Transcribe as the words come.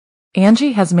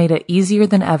Angie has made it easier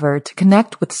than ever to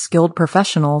connect with skilled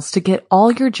professionals to get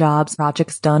all your jobs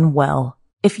projects done well.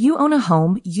 If you own a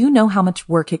home, you know how much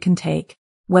work it can take,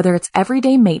 whether it's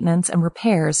everyday maintenance and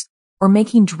repairs or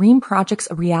making dream projects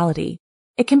a reality.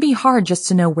 It can be hard just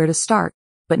to know where to start,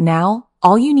 but now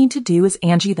all you need to do is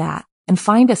Angie that and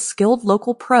find a skilled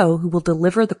local pro who will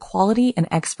deliver the quality and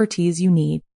expertise you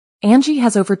need. Angie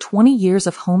has over 20 years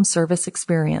of home service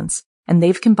experience, and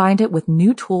they've combined it with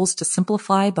new tools to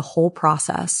simplify the whole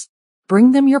process.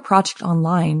 Bring them your project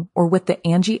online or with the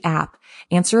Angie app,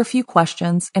 answer a few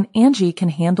questions, and Angie can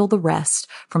handle the rest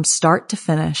from start to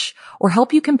finish, or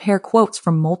help you compare quotes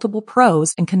from multiple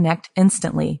pros and connect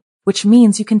instantly, which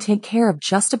means you can take care of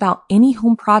just about any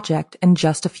home project in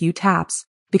just a few taps.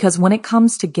 Because when it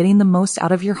comes to getting the most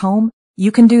out of your home,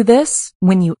 you can do this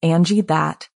when you Angie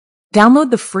that.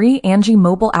 Download the free Angie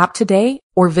mobile app today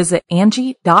or visit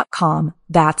Angie.com.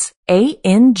 That's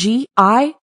ANGI.com.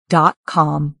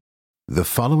 The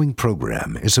following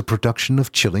program is a production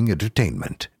of Chilling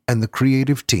Entertainment and the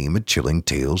creative team at Chilling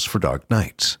Tales for Dark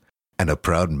Nights, and a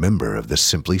proud member of the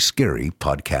Simply Scary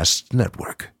Podcasts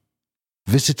Network.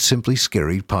 Visit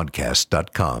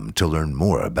simplyscarypodcast.com to learn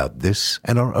more about this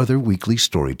and our other weekly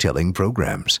storytelling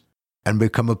programs, and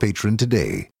become a patron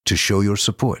today to show your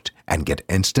support and get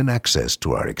instant access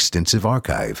to our extensive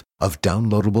archive of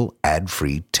downloadable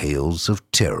ad-free tales of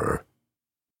terror.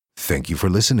 Thank you for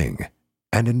listening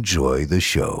and enjoy the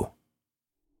show.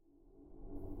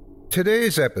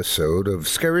 Today's episode of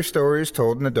Scary Stories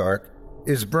Told in the Dark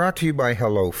is brought to you by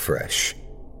HelloFresh.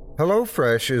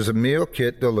 HelloFresh is a meal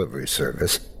kit delivery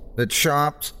service that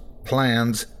shops,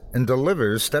 plans, and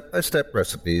delivers step-by-step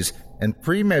recipes and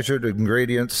pre-measured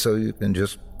ingredients so you can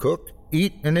just cook,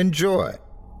 eat, and enjoy.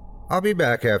 I'll be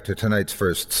back after tonight's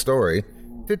first story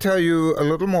to tell you a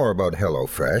little more about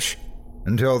HelloFresh.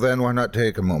 Until then, why not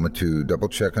take a moment to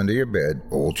double-check under your bed,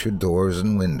 bolt your doors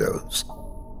and windows.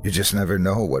 You just never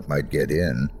know what might get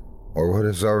in, or what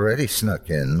has already snuck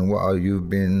in while you've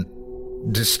been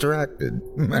distracted.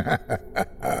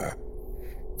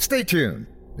 Stay tuned.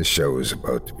 The show is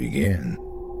about to begin.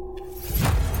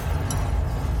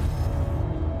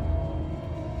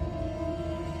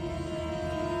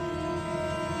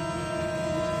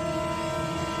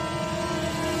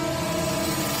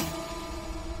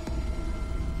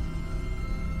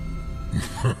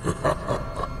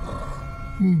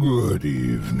 Good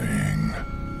evening.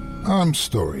 I'm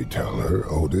storyteller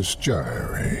Otis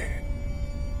Gyrie,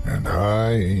 and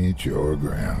I ain't your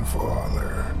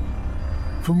grandfather.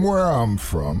 From where I'm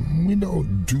from, we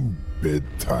don't do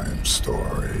bedtime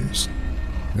stories.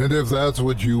 And if that's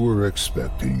what you were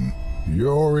expecting,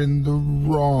 you're in the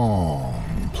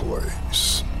wrong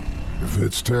place. If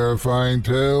it's terrifying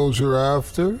tales you're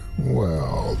after,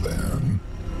 well then,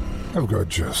 I've got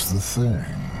just the thing.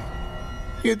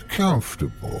 Get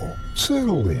comfortable,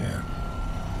 settle in,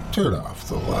 turn off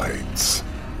the lights,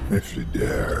 if you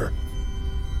dare.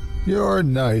 Your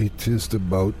night is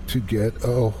about to get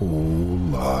a whole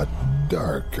lot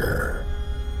darker.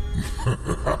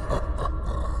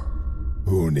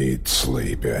 Who needs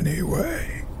sleep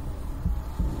anyway?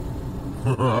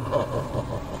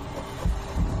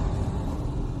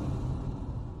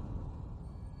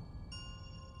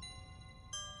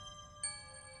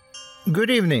 Good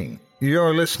evening.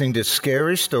 You're listening to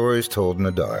Scary Stories Told in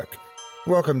the Dark.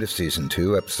 Welcome to Season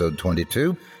 2, Episode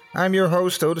 22. I'm your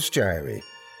host, Otis Gyrie.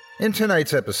 In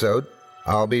tonight's episode,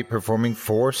 I'll be performing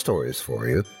 4 stories for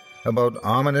you about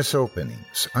ominous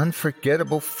openings,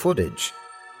 unforgettable footage,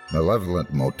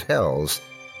 malevolent motels,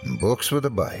 and books with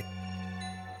a bite.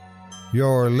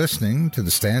 You're listening to the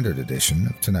standard edition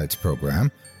of tonight's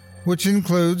program, which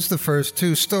includes the first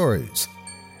 2 stories.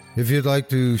 If you'd like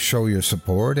to show your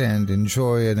support and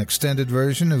enjoy an extended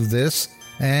version of this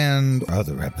and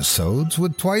other episodes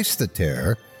with twice the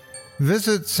terror,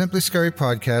 visit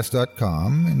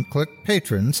simplyscarypodcast.com and click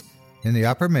Patrons in the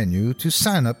upper menu to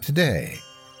sign up today.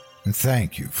 And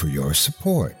thank you for your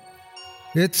support.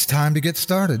 It's time to get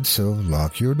started, so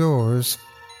lock your doors,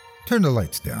 turn the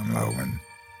lights down low, and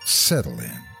settle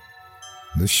in.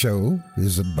 The show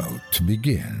is about to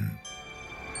begin.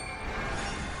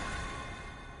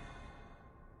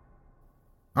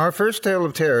 Our first tale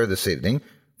of terror this evening,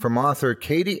 from author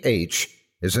Katie H.,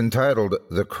 is entitled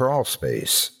The Crawl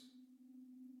Space.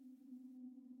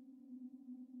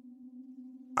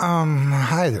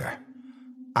 Hi there.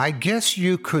 I guess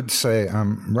you could say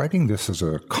I'm writing this as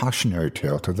a cautionary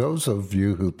tale to those of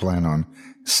you who plan on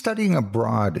studying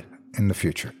abroad in the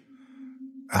future.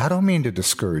 I don't mean to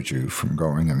discourage you from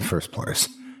going in the first place.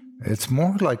 It's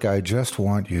more like I just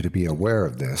want you to be aware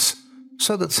of this,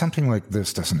 so that something like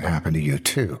this doesn't happen to you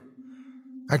too.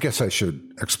 I guess I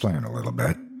should explain a little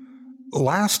bit.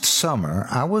 Last summer,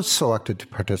 I was selected to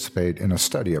participate in a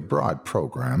study abroad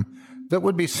program that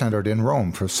would be centered in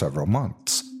Rome for several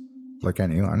months. Like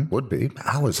anyone would be,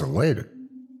 I was elated.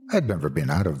 I'd never been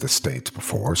out of the States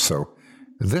before, so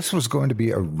this was going to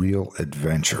be a real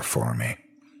adventure for me.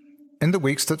 In the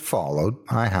weeks that followed,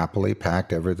 I happily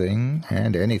packed everything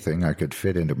and anything I could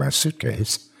fit into my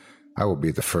suitcase. I will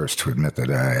be the first to admit that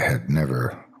I had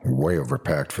never way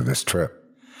overpacked for this trip.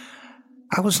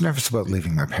 I was nervous about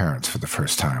leaving my parents for the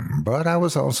first time, but I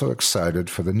was also excited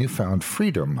for the newfound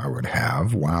freedom I would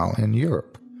have while in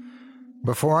Europe.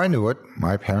 Before I knew it,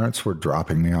 my parents were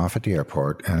dropping me off at the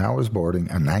airport, and I was boarding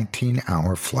a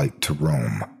 19-hour flight to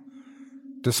Rome.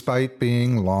 Despite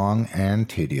being long and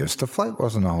tedious, the flight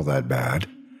wasn't all that bad.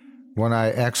 When I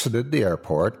exited the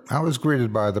airport, I was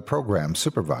greeted by the program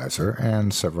supervisor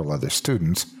and several other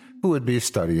students who would be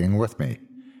studying with me.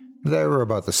 They were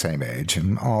about the same age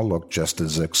and all looked just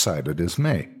as excited as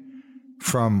me.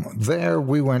 From there,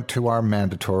 we went to our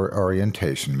mandatory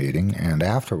orientation meeting, and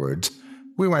afterwards,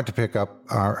 we went to pick up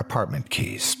our apartment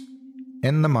keys.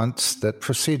 In the months that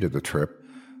preceded the trip,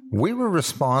 we were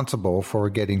responsible for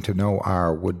getting to know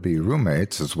our would-be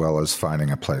roommates as well as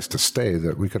finding a place to stay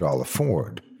that we could all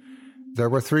afford. There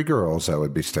were 3 girls I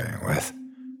would be staying with.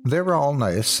 They were all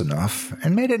nice enough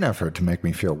and made an effort to make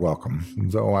me feel welcome,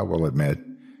 though I will admit,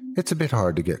 it's a bit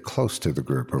hard to get close to the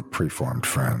group of preformed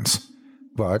friends.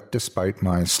 But despite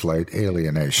my slight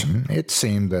alienation, it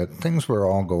seemed that things were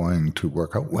all going to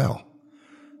work out well.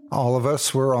 All of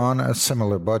us were on a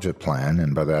similar budget plan,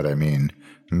 and by that I mean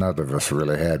none of us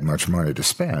really had much money to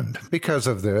spend. Because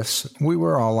of this, we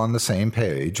were all on the same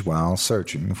page while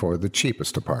searching for the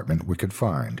cheapest apartment we could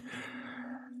find.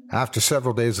 After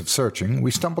several days of searching,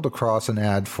 we stumbled across an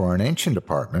ad for an ancient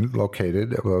apartment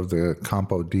located above the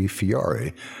Campo di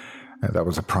Fiori. That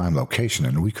was a prime location,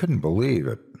 and we couldn't believe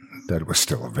it, that it was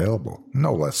still available,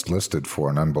 no less listed for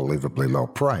an unbelievably low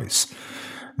price.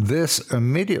 This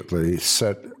immediately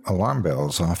set alarm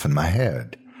bells off in my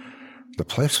head. The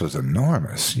place was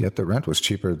enormous, yet the rent was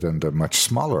cheaper than the much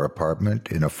smaller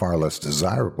apartment in a far less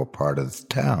desirable part of the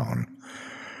town.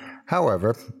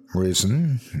 However,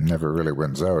 reason never really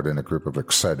wins out in a group of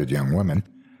excited young women.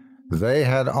 They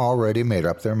had already made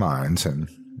up their minds, and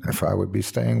if I would be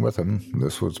staying with them,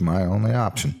 this was my only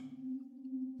option.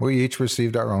 We each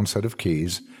received our own set of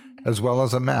keys, as well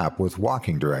as a map with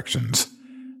walking directions.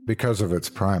 Because of its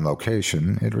prime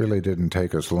location, it really didn't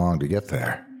take us long to get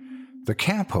there. The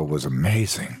Campo was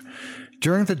amazing.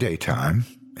 During the daytime,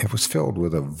 it was filled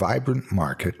with a vibrant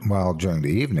market, while during the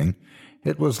evening,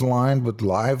 it was lined with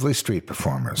lively street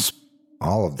performers.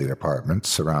 All of the apartments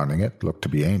surrounding it looked to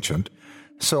be ancient,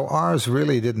 so ours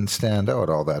really didn't stand out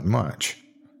all that much.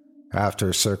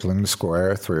 After circling the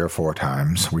square 3 or 4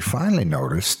 times, we finally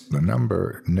noticed the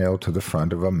number nailed to the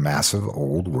front of a massive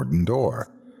old wooden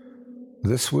door.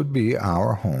 This would be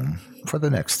our home for the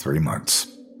next 3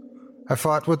 months. I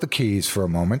fought with the keys for a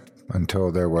moment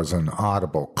until there was an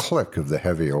audible click of the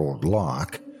heavy old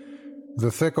lock. The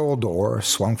thick old door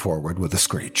swung forward with a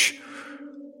screech.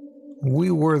 We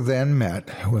were then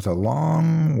met with a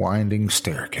long, winding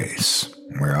staircase.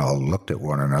 We all looked at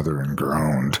one another and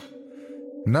groaned.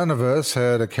 None of us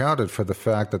had accounted for the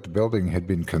fact that the building had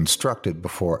been constructed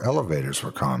before elevators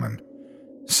were common.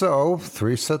 So,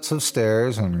 3 sets of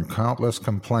stairs and countless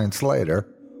complaints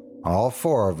later, all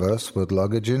 4 of us, with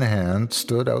luggage in hand,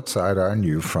 stood outside our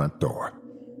new front door.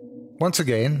 Once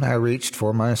again, I reached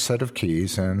for my set of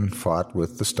keys and fought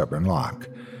with the stubborn lock.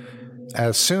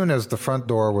 As soon as the front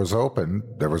door was opened,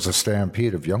 there was a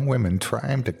stampede of young women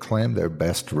trying to claim their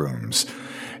best rooms.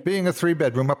 Being a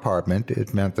 3-bedroom apartment,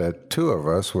 it meant that 2 of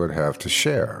us would have to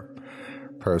share.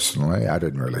 Personally, I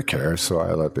didn't really care, so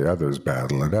I let the others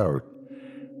battle it out.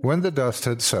 When the dust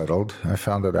had settled, I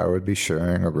found that I would be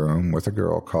sharing a room with a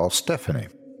girl called Stephanie.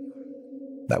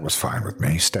 That was fine with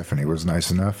me. Stephanie was nice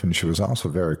enough, and she was also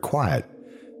very quiet,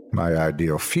 my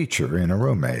ideal feature in a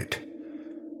roommate.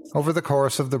 Over the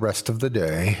course of the rest of the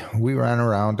day, we ran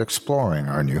around exploring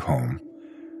our new home.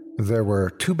 There were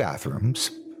 2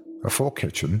 bathrooms, a full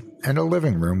kitchen, and a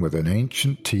living room with an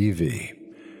ancient TV.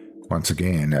 Once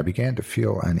again, I began to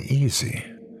feel uneasy.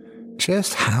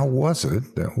 Just how was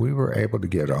it that we were able to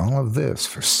get all of this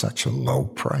for such a low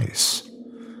price?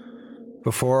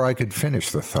 Before I could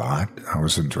finish the thought, I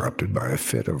was interrupted by a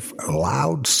fit of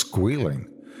loud squealing.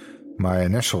 My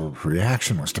initial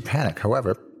reaction was to panic.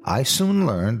 However, I soon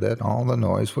learned that all the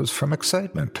noise was from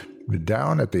excitement.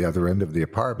 Down at the other end of the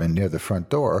apartment near the front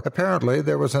door, apparently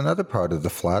there was another part of the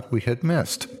flat we had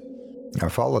missed. I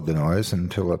followed the noise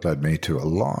until it led me to a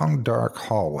long, dark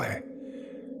hallway.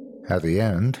 At the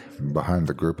end, behind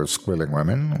the group of squealing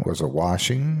women, was a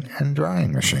washing and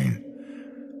drying machine.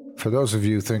 For those of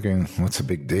you thinking, what's the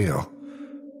big deal?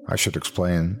 I should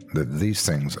explain that these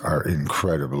things are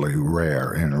incredibly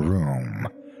rare in a room.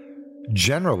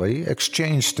 Generally,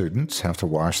 exchange students have to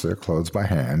wash their clothes by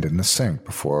hand in the sink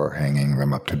before hanging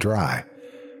them up to dry.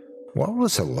 What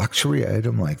was a luxury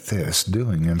item like this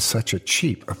doing in such a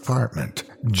cheap apartment?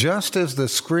 Just as the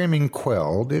screaming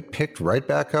quelled, it picked right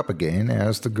back up again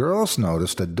as the girls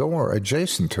noticed a door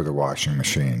adjacent to the washing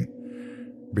machine.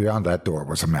 Beyond that door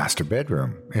was a master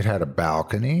bedroom. It had a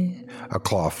balcony, a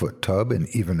clawfoot tub, and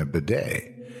even a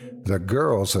bidet. The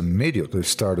girls immediately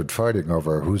started fighting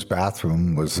over whose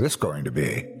bathroom was this going to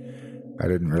be. I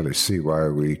didn't really see why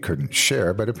we couldn't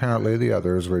share, but apparently the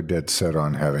others were dead set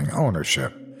on having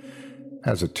ownership.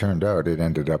 As it turned out, it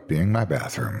ended up being my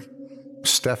bathroom.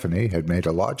 Stephanie had made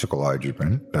a logical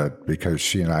argument that because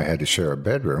she and I had to share a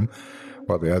bedroom,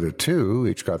 while the other two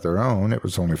each got their own, it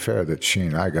was only fair that she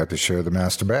and I got to share the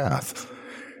master bath.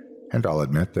 And I'll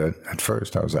admit that at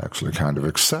first I was actually kind of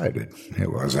excited.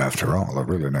 It was, after all, a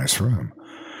really nice room.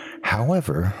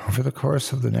 However, over the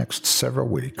course of the next several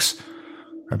weeks,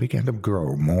 I began to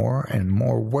grow more and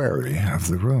more wary of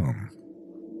the room.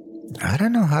 I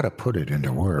don't know how to put it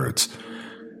into words.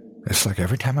 It's like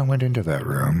every time I went into that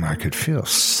room, I could feel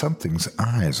something's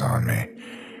eyes on me.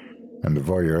 And the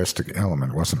voyeuristic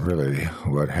element wasn't really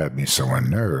what had me so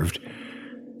unnerved.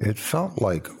 It felt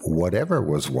like whatever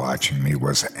was watching me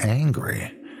was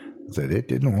angry, that it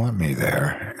didn't want me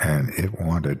there, and it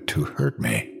wanted to hurt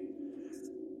me.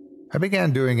 I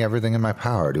began doing everything in my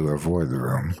power to avoid the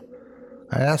room.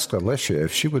 I asked Alicia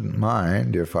if she wouldn't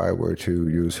mind if I were to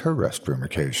use her restroom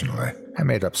occasionally. I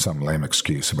made up some lame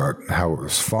excuse about how it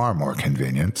was far more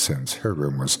convenient since her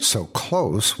room was so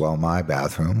close while my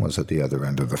bathroom was at the other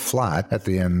end of the flat at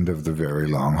the end of the very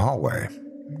long hallway.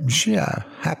 She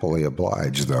happily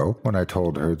obliged, though, when I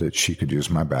told her that she could use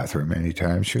my bathroom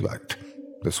anytime she liked.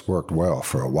 This worked well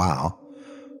for a while.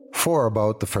 For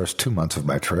about the first 2 months of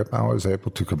my trip, I was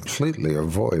able to completely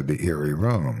avoid the eerie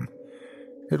room.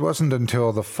 It wasn't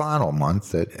until the final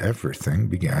month that everything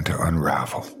began to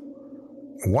unravel.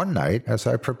 One night, as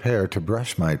I prepared to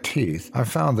brush my teeth, I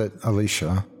found that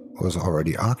Alicia was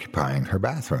already occupying her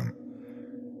bathroom.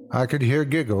 I could hear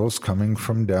giggles coming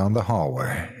from down the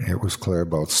hallway. It was clear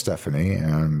both Stephanie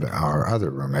and our other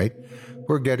roommate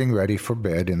were getting ready for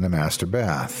bed in the master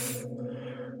bath.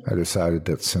 I decided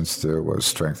that since there was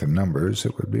strength in numbers,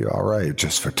 it would be all right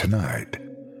just for tonight.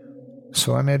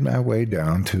 So I made my way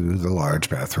down to the large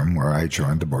bathroom where I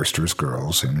joined the boisterous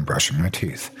girls in brushing my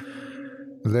teeth.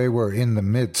 They were in the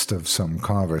midst of some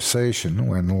conversation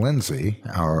when Lindsay,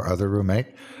 our other roommate,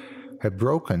 had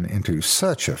broken into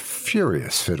such a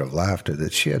furious fit of laughter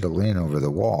that she had to lean over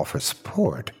the wall for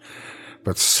support.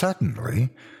 But suddenly,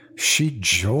 she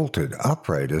jolted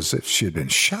upright as if she had been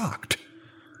shocked.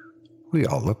 We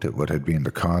all looked at what had been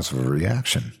the cause of her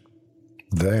reaction.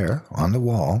 There, on the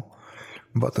wall,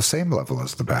 about the same level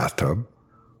as the bathtub,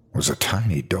 was a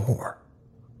tiny door.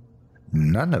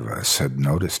 None of us had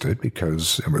noticed it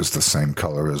because it was the same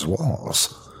color as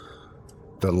walls.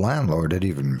 The landlord had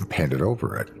even painted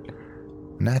over it.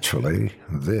 Naturally,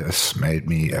 this made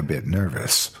me a bit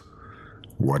nervous.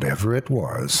 Whatever it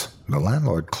was, the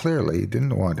landlord clearly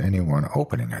didn't want anyone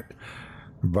opening it.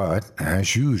 But,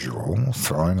 as usual,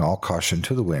 throwing all caution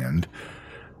to the wind,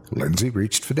 Lindsay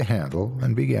reached for the handle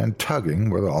and began tugging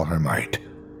with all her might.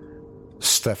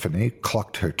 Stephanie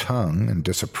clucked her tongue in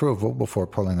disapproval before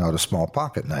pulling out a small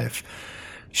pocket knife.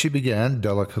 She began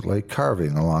delicately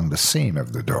carving along the seam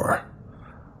of the door.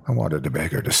 I wanted to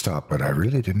beg her to stop, but I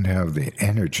really didn't have the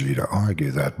energy to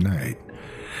argue that night.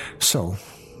 So,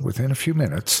 within a few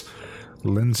minutes,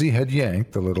 Lindsay had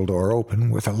yanked the little door open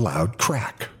with a loud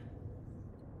crack.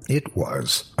 It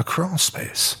was a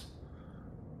crawlspace.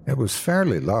 It was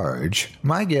fairly large.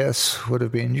 My guess would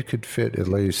have been you could fit at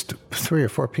least 3 or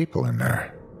 4 people in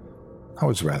there. I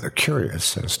was rather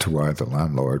curious as to why the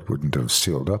landlord wouldn't have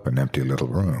sealed up an empty little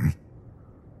room.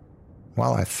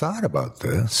 While I thought about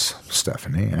this,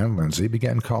 Stephanie and Lindsay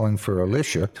began calling for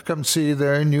Alicia to come see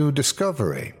their new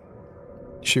discovery.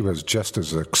 She was just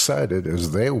as excited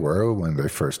as they were when they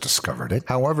first discovered it.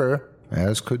 However,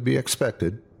 as could be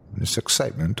expected, this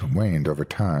excitement waned over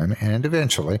time, and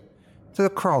eventually, the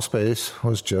crawlspace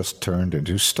was just turned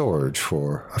into storage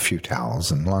for a few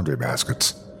towels and laundry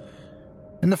baskets.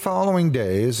 In the following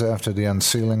days, after the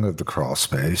unsealing of the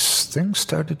crawlspace, things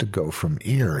started to go from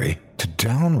eerie to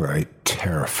downright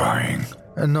terrifying.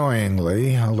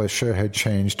 Annoyingly, Alicia had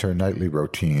changed her nightly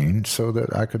routine so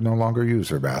that I could no longer use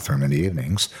her bathroom in the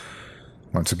evenings.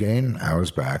 Once again, I was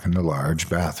back in the large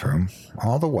bathroom,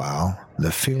 all the while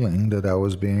the feeling that I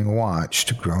was being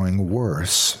watched growing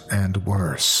worse and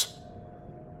worse.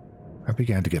 I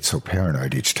began to get so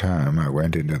paranoid each time I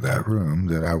went into that room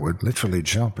that I would literally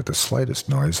jump at the slightest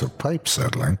noise of pipes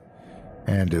settling,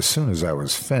 and as soon as I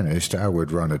was finished, I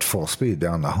would run at full speed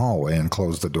down the hallway and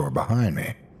close the door behind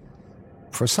me.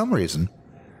 For some reason,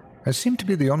 I seemed to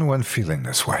be the only one feeling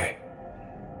this way.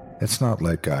 It's not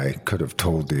like I could have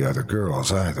told the other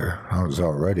girls either. I was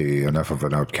already enough of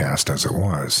an outcast as it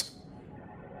was.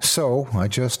 So I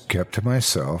just kept to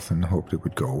myself and hoped it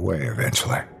would go away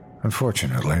eventually.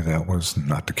 Unfortunately, that was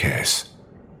not the case.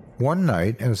 One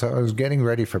night, as I was getting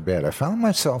ready for bed, I found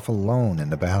myself alone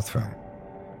in the bathroom.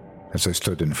 As I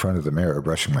stood in front of the mirror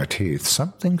brushing my teeth,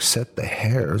 something set the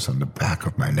hairs on the back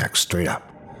of my neck straight up.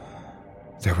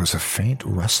 There was a faint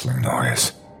rustling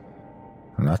noise.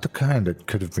 Not the kind that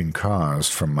could have been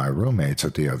caused from my roommates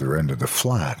at the other end of the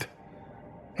flat.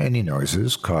 Any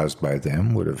noises caused by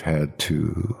them would have had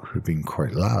to have been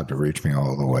quite loud to reach me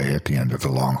all the way at the end of the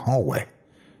long hallway.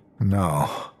 No,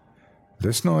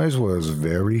 this noise was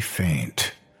very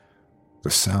faint. The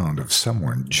sound of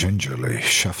someone gingerly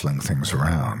shuffling things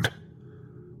around.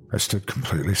 I stood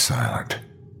completely silent,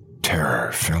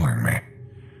 terror filling me.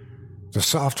 The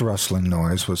soft rustling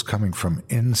noise was coming from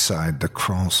inside the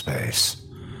crawl space.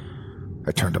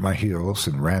 I turned to my heels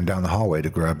and ran down the hallway to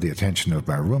grab the attention of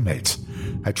my roommates.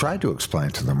 I tried to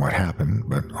explain to them what happened,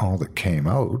 but all that came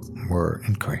out were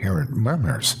incoherent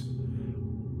murmurs.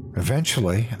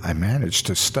 Eventually, I managed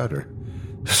to stutter.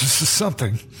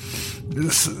 Something's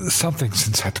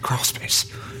inside the crawl space.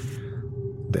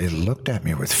 They looked at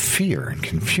me with fear and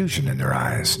confusion in their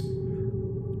eyes.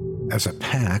 As a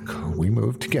pack, we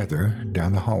moved together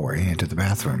down the hallway into the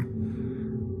bathroom.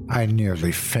 I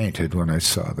nearly fainted when I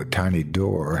saw the tiny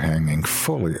door hanging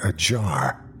fully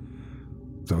ajar.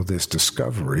 Though this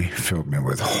discovery filled me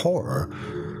with horror,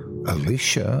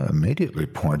 Alicia immediately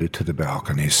pointed to the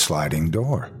balcony's sliding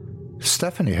door.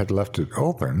 Stephanie had left it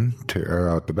open to air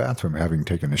out the bathroom, having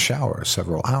taken a shower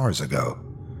several hours ago.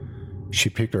 She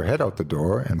peeked her head out the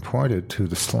door and pointed to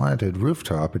the slanted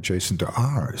rooftop adjacent to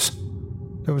ours.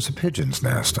 There was a pigeon's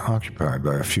nest occupied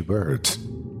by a few birds.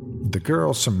 The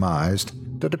girl surmised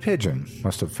that a pigeon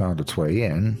must have found its way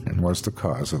in and was the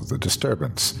cause of the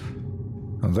disturbance.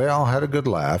 They all had a good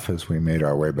laugh as we made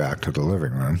our way back to the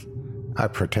living room. I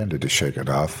pretended to shake it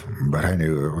off, but I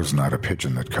knew it was not a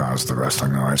pigeon that caused the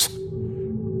rustling noise.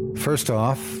 First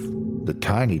off, the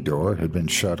tiny door had been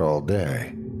shut all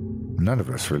day. None of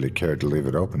us really cared to leave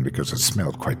it open because it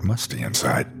smelled quite musty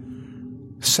inside.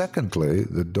 Secondly,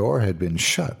 the door had been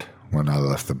shut when I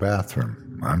left the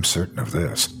bathroom. I'm certain of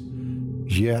this.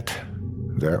 Yet,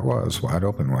 there it was, wide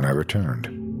open when I returned.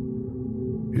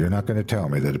 You're not going to tell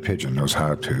me that a pigeon knows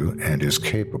how to and is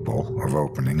capable of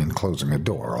opening and closing a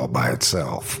door all by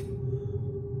itself.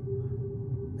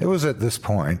 It was at this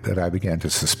point that I began to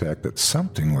suspect that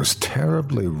something was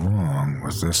terribly wrong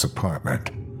with this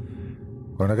apartment.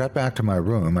 When I got back to my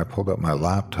room, I pulled up my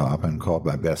laptop and called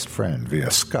my best friend via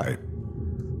Skype.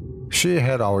 She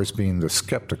had always been the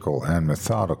skeptical and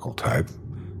methodical type.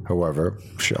 However,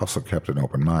 she also kept an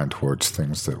open mind towards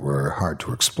things that were hard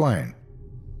to explain.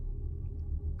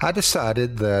 I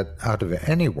decided that out of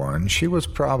anyone, she was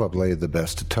probably the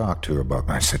best to talk to about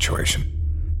my situation.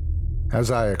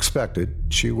 As I expected,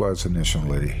 she was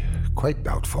initially quite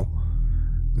doubtful,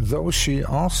 though she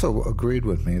also agreed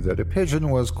with me that a pigeon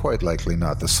was quite likely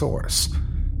not the source.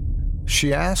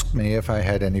 She asked me if I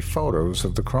had any photos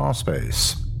of the crawl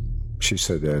space. She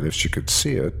said that if she could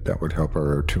see it, that would help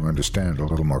her to understand a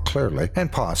little more clearly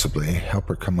and possibly help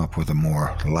her come up with a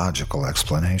more logical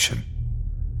explanation.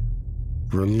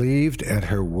 Relieved at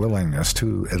her willingness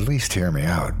to at least hear me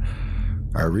out,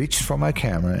 I reached for my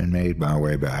camera and made my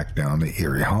way back down the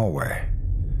eerie hallway.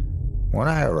 When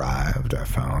I arrived, I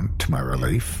found, to my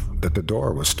relief, that the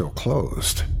door was still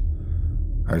closed.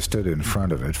 I stood in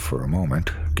front of it for a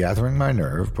moment, gathering my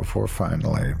nerve before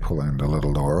finally pulling the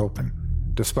little door open.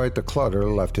 Despite the clutter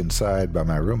left inside by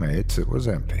my roommates, it was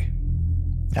empty.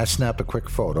 I snapped a quick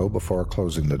photo before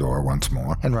closing the door once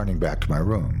more and running back to my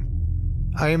room.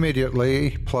 I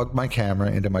immediately plugged my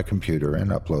camera into my computer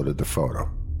and uploaded the photo.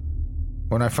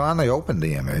 When I finally opened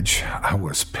the image, I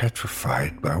was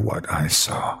petrified by what I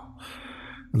saw.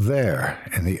 There,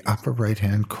 in the upper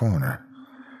right-hand corner,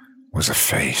 was a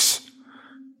face,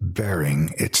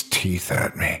 baring its teeth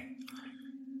at me.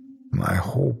 My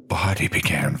whole body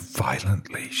began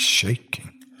violently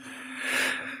shaking.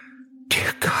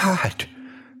 "Dear God,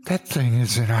 that thing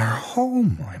is in our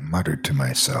home," I muttered to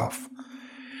myself.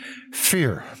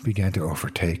 Fear began to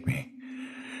overtake me.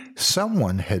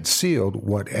 Someone had sealed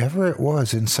whatever it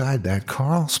was inside that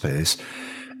crawl space,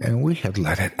 and we had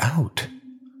let it out.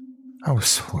 I was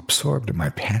so absorbed in my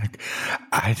panic,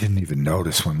 I didn't even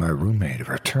notice when my roommate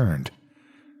returned.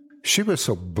 She was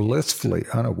so blissfully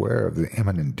unaware of the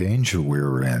imminent danger we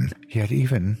were in, yet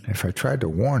even if I tried to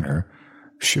warn her,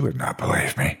 she would not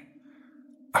believe me.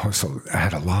 I was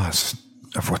at a loss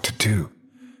of what to do.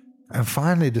 I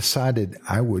finally decided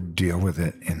I would deal with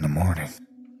it in the morning.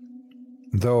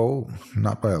 Though,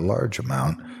 not by a large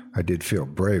amount, I did feel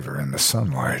braver in the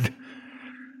sunlight.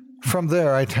 From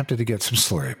there, I attempted to get some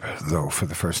sleep, though for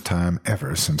the first time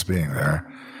ever since being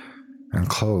there, and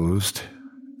closed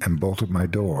and bolted my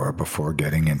door before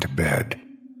getting into bed.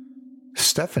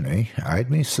 Stephanie eyed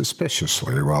me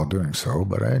suspiciously while doing so,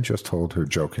 but I had just told her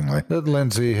jokingly that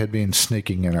Lindsay had been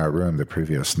sneaking in our room the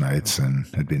previous nights and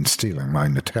had been stealing my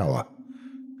Nutella.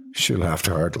 She laughed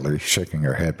heartily, shaking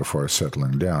her head before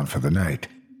settling down for the night.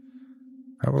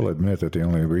 I will admit that the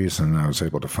only reason I was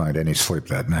able to find any sleep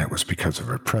that night was because of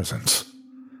her presence.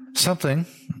 Something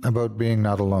about being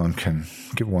not alone can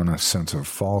give one a sense of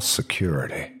false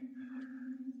security.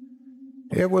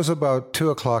 It was about 2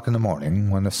 o'clock in the morning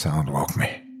when the sound woke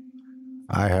me.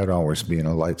 I had always been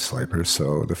a light sleeper,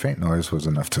 so the faint noise was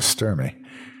enough to stir me.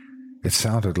 It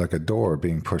sounded like a door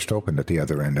being pushed open at the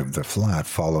other end of the flat,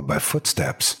 followed by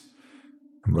footsteps.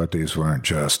 But these weren't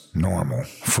just normal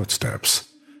footsteps.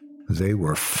 They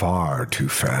were far too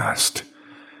fast.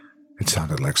 It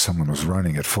sounded like someone was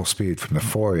running at full speed from the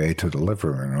foyer to the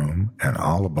living room and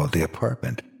all about the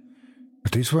apartment.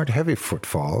 But these weren't heavy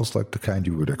footfalls like the kind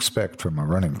you would expect from a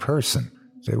running person.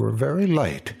 They were very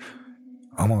light,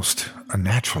 almost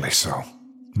unnaturally so.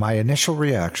 My initial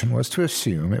reaction was to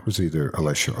assume it was either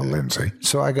Alicia or Lindsay,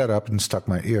 so I got up and stuck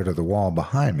my ear to the wall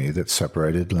behind me that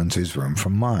separated Lindsay's room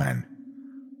from mine.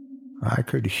 I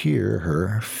could hear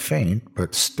her faint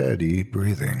but steady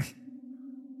breathing.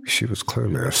 She was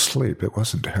clearly asleep. It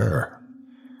wasn't her.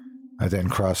 I then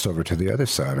crossed over to the other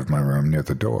side of my room near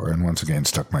the door and once again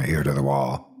stuck my ear to the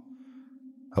wall.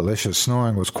 Alicia's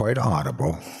snoring was quite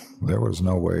audible. There was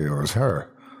no way it was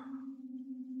her.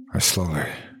 I slowly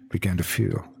began to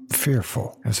feel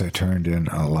fearful as I turned in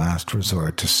a last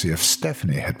resort to see if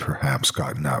Stephanie had perhaps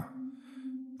gotten up.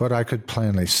 But I could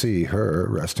plainly see her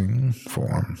resting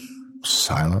form,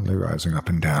 silently rising up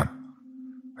and down.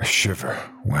 A shiver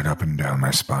went up and down my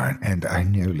spine, and I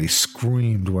nearly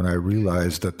screamed when I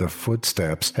realized that the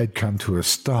footsteps had come to a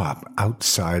stop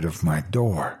outside of my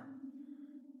door.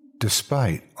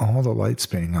 Despite all the lights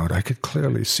being out, I could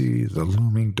clearly see the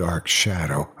looming dark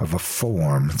shadow of a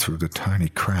form through the tiny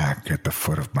crack at the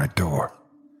foot of my door.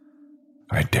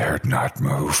 I dared not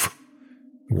move.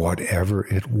 Whatever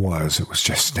it was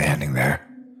just standing there,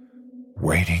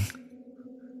 waiting.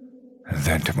 And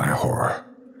then, to my horror,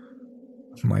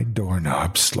 my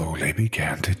doorknob slowly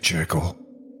began to jiggle.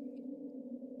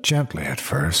 Gently at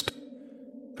first,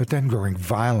 but then growing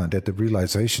violent at the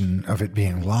realization of it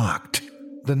being locked.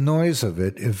 The noise of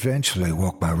it eventually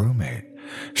woke my roommate.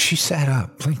 She sat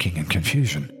up, blinking in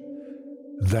confusion.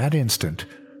 That instant,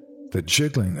 the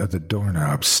jiggling of the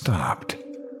doorknob stopped.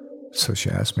 So she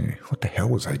asked me what the hell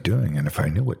was I doing and if I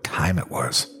knew what time it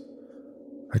was.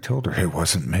 I told her it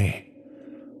wasn't me.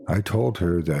 I told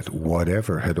her that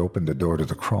whatever had opened the door to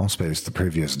the crawlspace the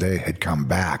previous day had come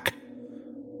back.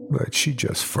 But she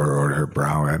just furrowed her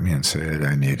brow at me and said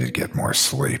I needed to get more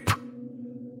sleep.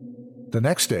 The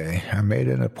next day, I made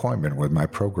an appointment with my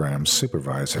program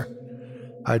supervisor.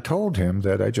 I told him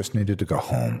that I just needed to go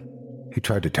home. He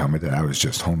tried to tell me that I was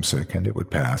just homesick and it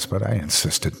would pass, but I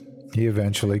insisted. He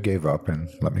eventually gave up and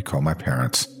let me call my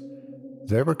parents.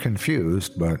 They were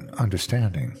confused, but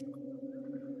understanding.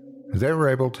 They were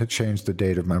able to change the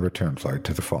date of my return flight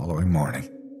to the following morning.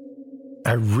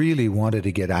 I really wanted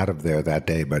to get out of there that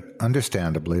day, but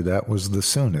understandably that was the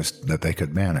soonest that they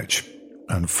could manage.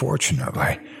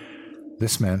 Unfortunately,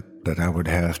 this meant that I would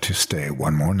have to stay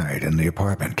one more night in the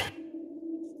apartment.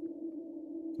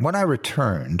 When I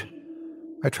returned,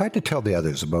 I tried to tell the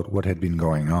others about what had been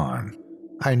going on.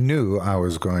 I knew I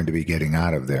was going to be getting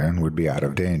out of there and would be out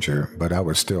of danger, but I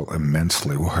was still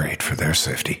immensely worried for their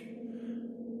safety.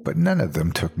 But none of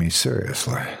them took me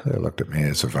seriously. They looked at me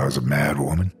as if I was a mad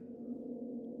woman.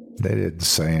 They didn't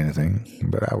say anything,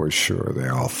 but I was sure they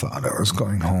all thought I was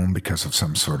going home because of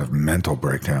some sort of mental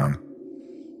breakdown.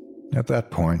 At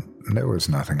that point, there was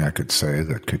nothing I could say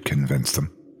that could convince them.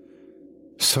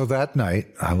 So that night,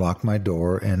 I locked my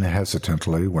door and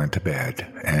hesitantly went to bed,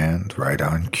 and right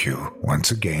on cue,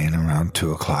 once again around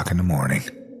 2 o'clock in the morning,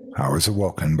 I was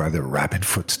awoken by the rapid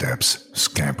footsteps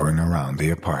scampering around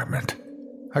the apartment.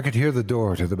 I could hear the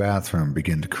door to the bathroom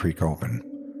begin to creak open,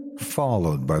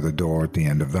 followed by the door at the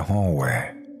end of the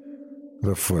hallway.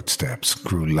 The footsteps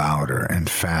grew louder and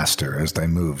faster as they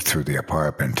moved through the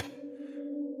apartment.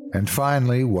 And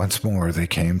finally, once more, they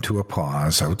came to a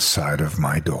pause outside of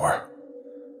my door.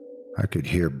 I could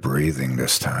hear breathing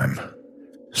this time,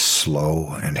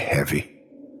 slow and heavy.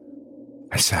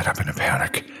 I sat up in a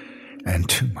panic, and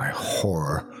to my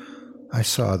horror, I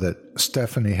saw that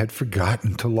Stephanie had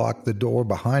forgotten to lock the door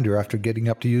behind her after getting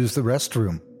up to use the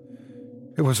restroom.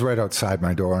 It was right outside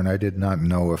my door, and I did not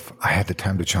know if I had the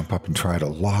time to jump up and try to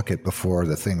lock it before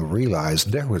the thing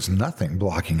realized there was nothing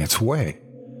blocking its way.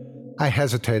 I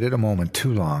hesitated a moment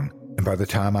too long, and by the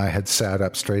time I had sat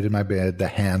up straight in my bed, the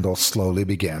handle slowly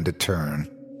began to turn.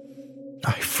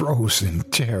 I froze in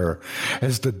terror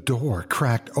as the door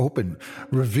cracked open,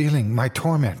 revealing my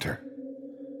tormentor.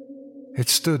 It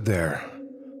stood there,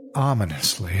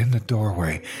 ominously in the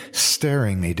doorway,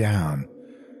 staring me down.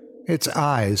 Its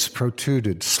eyes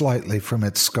protruded slightly from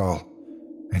its skull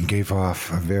and gave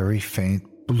off a very faint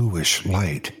bluish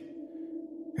light.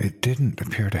 It didn't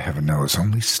appear to have a nose,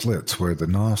 only slits where the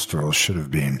nostrils should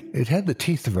have been. It had the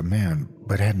teeth of a man,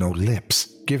 but had no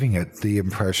lips, giving it the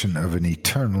impression of an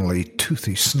eternally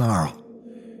toothy snarl.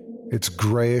 Its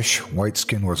grayish white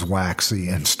skin was waxy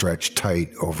and stretched tight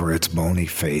over its bony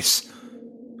face.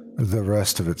 The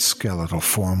rest of its skeletal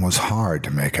form was hard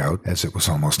to make out, as it was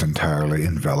almost entirely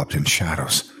enveloped in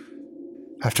shadows.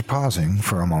 After pausing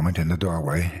for a moment in the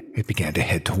doorway, it began to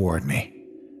head toward me.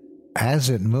 As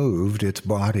it moved, its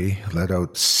body let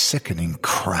out sickening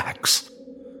cracks.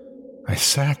 I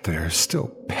sat there,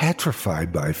 still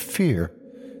petrified by fear,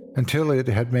 until it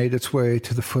had made its way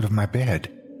to the foot of my bed.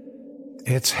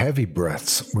 Its heavy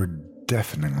breaths were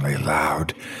deafeningly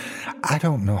loud. I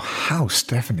don't know how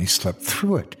Stephanie slept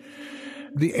through it.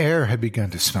 The air had begun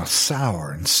to smell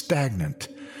sour and stagnant.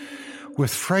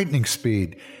 With frightening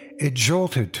speed, it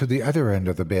jolted to the other end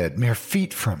of the bed, mere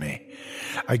feet from me.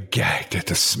 I gagged at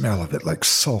the smell of it like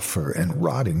sulfur and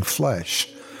rotting flesh.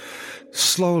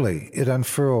 Slowly, it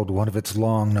unfurled one of its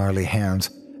long, gnarly hands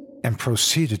and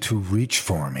proceeded to reach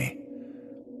for me.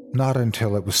 Not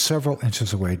until it was several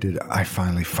inches away did I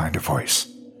finally find a voice.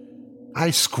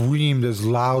 I screamed as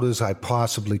loud as I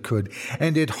possibly could,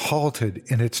 and it halted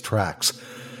in its tracks.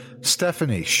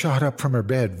 Stephanie shot up from her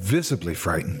bed, visibly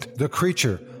frightened. The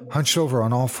creature hunched over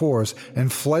on all fours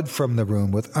and fled from the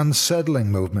room with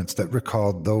unsettling movements that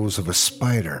recalled those of a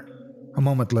spider. A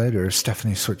moment later,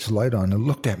 Stephanie switched the light on and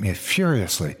looked at me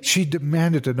furiously. She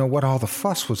demanded to know what all the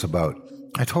fuss was about.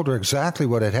 I told her exactly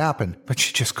what had happened, but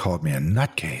she just called me a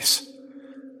nutcase.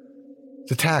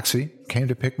 The taxi came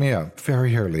to pick me up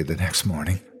very early the next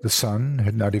morning. The sun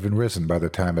had not even risen by the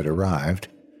time it arrived.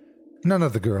 None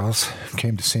of the girls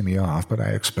came to see me off, but I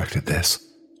expected this.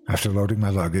 After loading my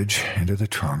luggage into the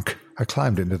trunk, I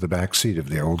climbed into the back seat of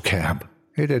the old cab.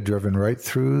 It had driven right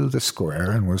through the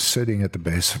square and was sitting at the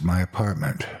base of my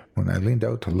apartment. When I leaned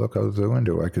out to look out the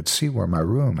window, I could see where my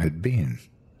room had been.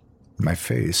 My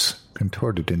face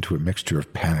contorted into a mixture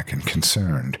of panic and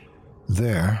concern.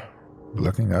 There,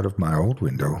 looking out of my old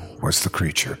window, was the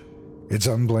creature. Its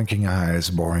unblinking eyes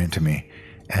bore into me,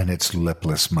 and its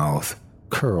lipless mouth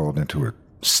curled into a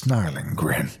snarling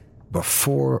grin.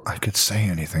 Before I could say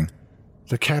anything,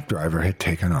 the cab driver had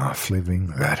taken off, leaving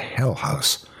that hell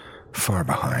house far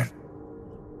behind.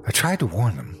 I tried to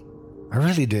warn them. I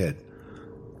really did.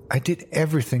 I did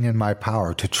everything in my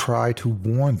power to try to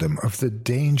warn them of the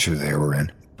danger they were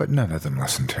in, but none of them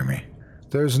listened to me.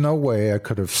 There's no way I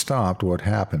could have stopped what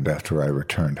happened after I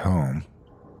returned home.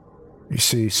 You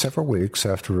see, several weeks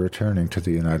after returning to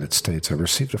the United States, I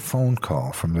received a phone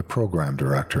call from the program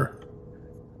director.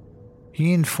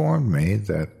 He informed me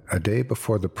that a day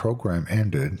before the program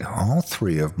ended, all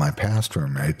 3 of my past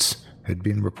roommates had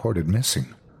been reported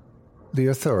missing. The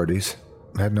authorities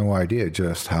had no idea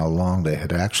just how long they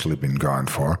had actually been gone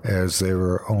for, as they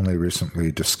were only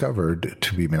recently discovered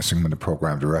to be missing when the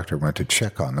program director went to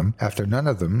check on them after none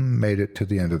of them made it to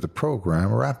the end of the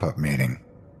program wrap-up meeting.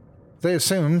 They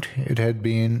assumed it had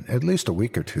been at least a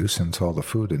week or 2 since all the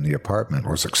food in the apartment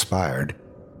was expired.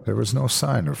 There was no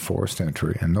sign of forced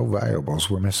entry, and no valuables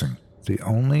were missing. The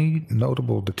only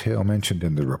notable detail mentioned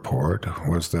in the report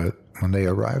was that when they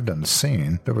arrived on the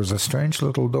scene, there was a strange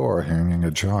little door hanging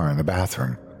ajar in the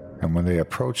bathroom, and when they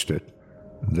approached it,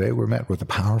 they were met with a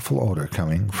powerful odor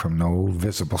coming from no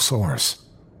visible source.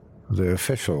 The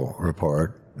official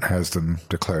report has them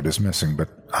declared as missing, but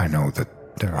I know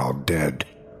that they're all dead.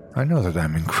 I know that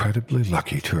I'm incredibly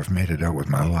lucky to have made it out with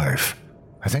my life.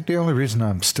 I think the only reason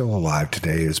I'm still alive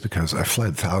today is because I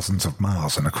fled thousands of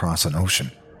miles and across an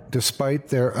ocean. Despite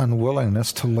their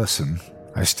unwillingness to listen,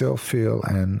 I still feel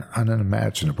an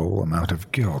unimaginable amount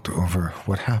of guilt over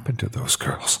what happened to those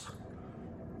girls.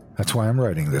 That's why I'm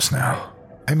writing this now.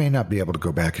 I may not be able to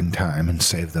go back in time and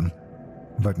save them,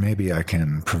 but maybe I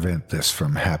can prevent this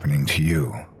from happening to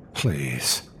you.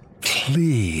 Please,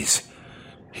 please,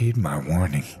 heed my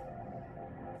warning.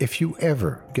 If you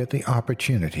ever get the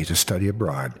opportunity to study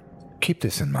abroad, keep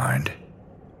this in mind.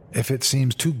 If it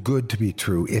seems too good to be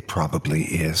true, it probably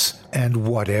is. And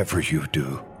whatever you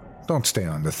do, don't stay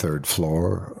on the 3rd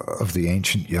floor of the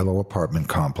ancient yellow apartment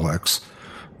complex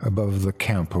above the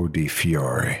Campo di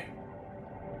Fiori.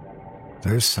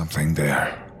 There's something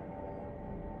there.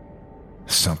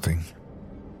 Something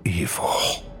evil.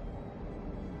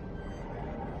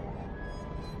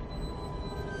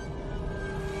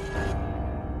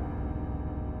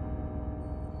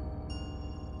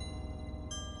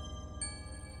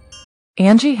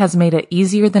 Angie has made it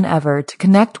easier than ever to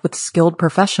connect with skilled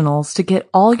professionals to get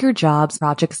all your jobs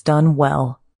projects done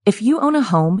well. If you own a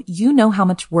home, you know how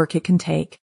much work it can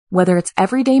take, whether it's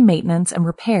everyday maintenance and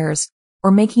repairs or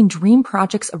making dream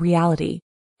projects a reality.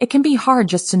 It can be hard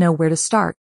just to know where to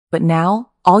start, but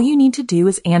now all you need to do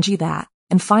is Angie that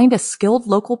and find a skilled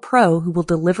local pro who will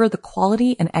deliver the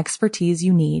quality and expertise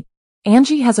you need.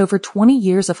 Angie has over 20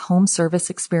 years of home service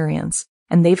experience,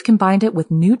 and they've combined it with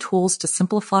new tools to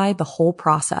simplify the whole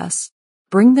process.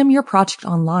 Bring them your project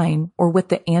online or with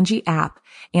the Angie app,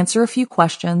 answer a few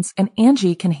questions, and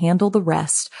Angie can handle the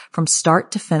rest from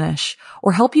start to finish,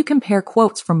 or help you compare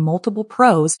quotes from multiple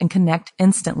pros and connect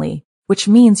instantly, which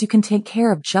means you can take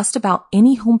care of just about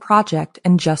any home project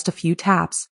in just a few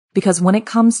taps. Because when it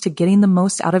comes to getting the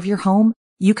most out of your home,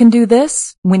 you can do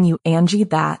this when you Angie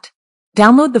that.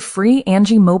 Download the free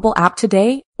Angie mobile app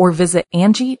today or visit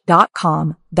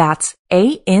Angie.com. That's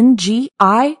ANGI.com.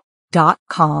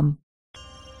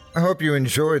 I hope you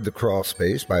enjoyed The Crawl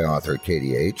Space by author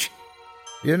Katie H.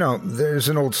 You know, there's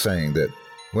an old saying that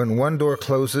when one door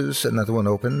closes, another one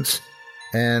opens,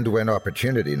 and when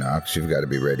opportunity knocks, you've got to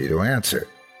be ready to answer.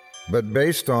 But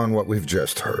based on what we've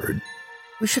just heard,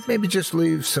 we should maybe just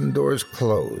leave some doors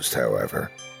closed, however.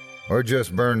 Or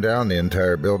just burn down the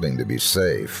entire building to be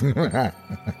safe.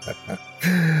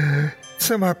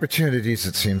 Some opportunities,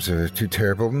 it seems, are too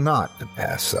terrible not to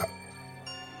pass up.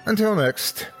 Until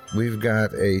next, we've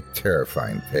got a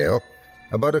terrifying tale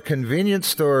about a convenience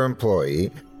store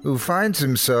employee who finds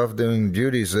himself doing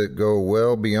duties that go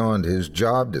well beyond his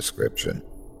job description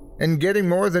and getting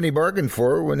more than he bargained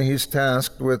for when he's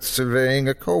tasked with surveying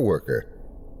a coworker.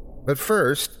 But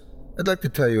first, I'd like to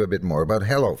tell you a bit more about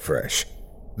HelloFresh,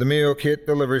 the meal kit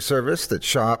delivery service that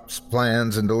shops,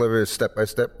 plans, and delivers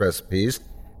step-by-step recipes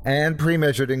and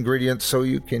pre-measured ingredients so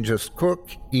you can just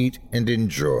cook, eat, and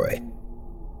enjoy.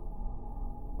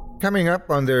 Coming up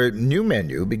on their new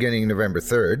menu beginning November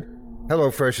 3rd,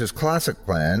 HelloFresh's Classic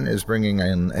Plan is bringing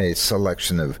in a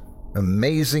selection of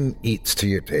amazing eats to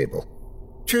your table.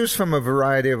 Choose from a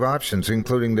variety of options,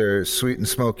 including their sweet and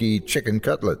smoky chicken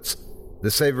cutlets, the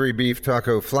savory beef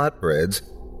taco flatbreads,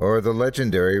 or the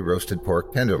legendary roasted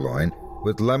pork tenderloin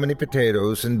with lemony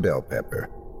potatoes and bell pepper.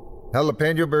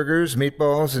 Jalapeno burgers,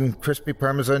 meatballs, and crispy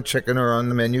Parmesan chicken are on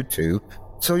the menu too,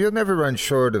 so you'll never run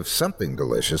short of something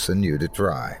delicious and new to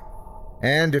try.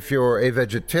 And if you're a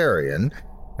vegetarian,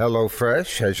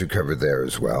 HelloFresh has you covered there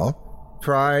as well.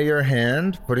 Try your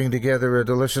hand putting together a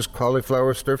delicious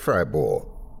cauliflower stir-fry bowl,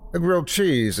 a grilled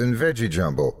cheese and veggie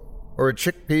jumble, or a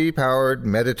chickpea-powered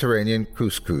Mediterranean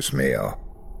couscous meal.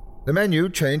 The menu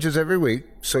changes every week,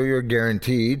 so you're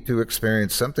guaranteed to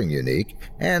experience something unique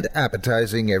and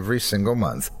appetizing every single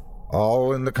month,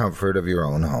 all in the comfort of your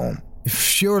own home.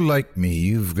 If you're like me,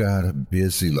 you've got a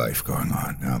busy life going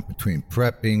on now, between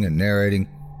prepping and narrating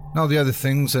and all the other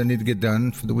things I need to get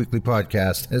done for the weekly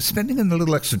podcast. Spending in a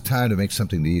little extra time to make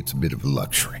something to eat's a bit of a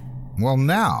luxury. Well,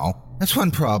 now, that's one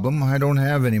problem I don't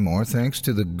have anymore thanks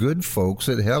to the good folks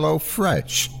at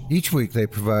HelloFresh. Each week they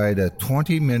provide a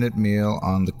 20-minute meal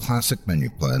on the classic menu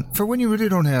plan for when you really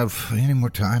don't have any more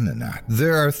time than that.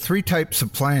 There are 3 types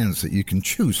of plans that you can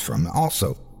choose from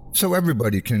also, so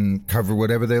everybody can cover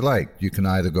whatever they like. You can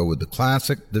either go with the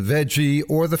classic, the veggie,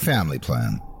 or the family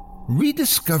plan.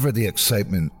 Rediscover the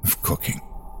excitement of cooking.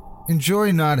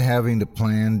 Enjoy not having to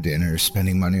plan dinner,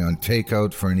 spending money on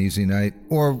takeout for an easy night,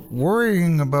 or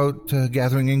worrying about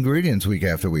gathering ingredients week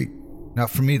after week. Now,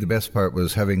 for me, the best part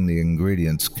was having the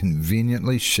ingredients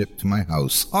conveniently shipped to my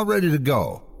house, all ready to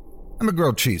go. I'm a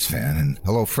grilled cheese fan, and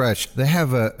HelloFresh, they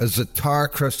have a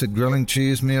za'atar-crusted grilling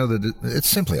cheese meal that it's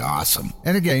simply awesome.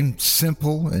 And again,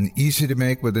 simple and easy to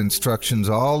make with instructions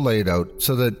all laid out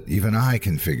so that even I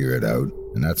can figure it out,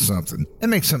 and that's something. And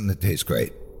make something that tastes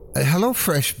great.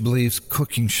 HelloFresh believes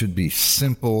cooking should be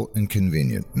simple and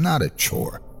convenient, not a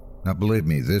chore. Now, believe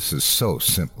me, this is so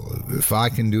simple. If I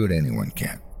can do it, anyone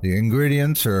can. The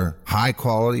ingredients are high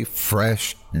quality,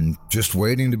 fresh, and just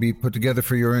waiting to be put together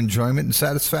for your enjoyment and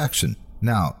satisfaction.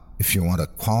 Now, if you want a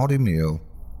quality meal,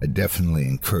 I definitely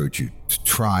encourage you to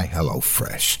try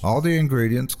HelloFresh. All the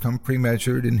ingredients come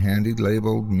pre-measured in handy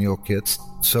labeled meal kits,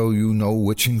 so you know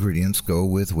which ingredients go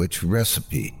with which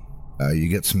recipe. You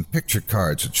get some picture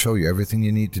cards that show you everything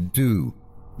you need to do.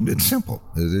 It's simple.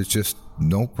 There's just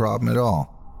no problem at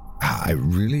all. I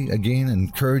really, again,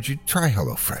 encourage you to try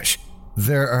HelloFresh.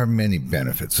 There are many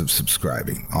benefits of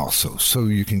subscribing also, so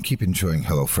you can keep enjoying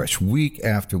HelloFresh week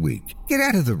after week. Get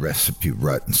out of the recipe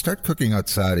rut and start cooking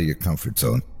outside of your comfort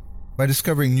zone by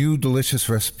discovering new delicious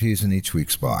recipes in each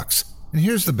week's box. And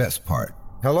here's the best part.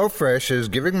 HelloFresh is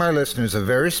giving my listeners a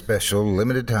very special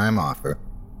limited-time offer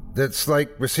that's like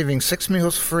receiving 6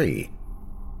 meals free.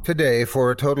 Today,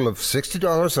 for a total of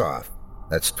 $60 off,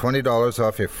 that's $20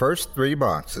 off your first 3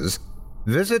 boxes,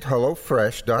 visit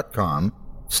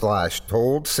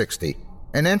HelloFresh.com/told60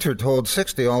 and enter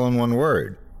told60 all in one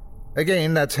word.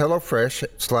 Again, that's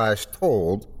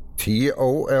HelloFresh/told,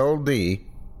 TOLD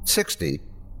 60,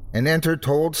 and enter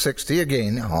told60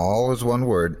 again, all as one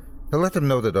word, to let them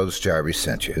know that Otis Diary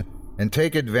sent you, and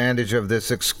take advantage of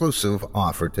this exclusive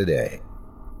offer today.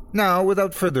 Now,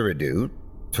 without further ado,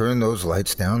 turn those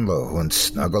lights down low and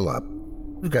snuggle up.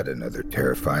 We've got another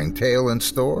terrifying tale in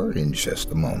store in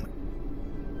just a moment.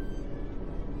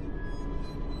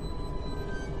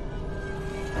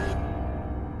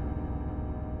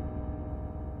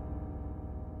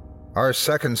 Our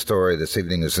second story this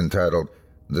evening is entitled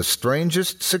The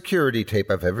Strangest Security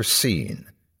Tape I've Ever Seen,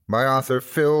 by author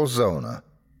Phil Zona.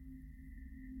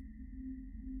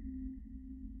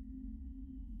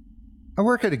 I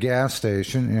work at a gas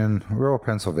station in rural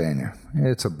Pennsylvania.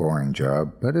 It's a boring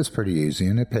job, but it's pretty easy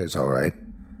and it pays all right.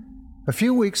 A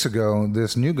few weeks ago,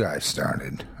 this new guy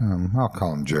started. I'll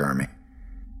call him Jeremy.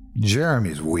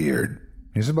 Jeremy's weird.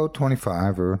 He's about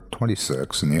 25 or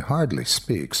 26, and he hardly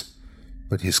speaks,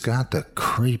 but he's got the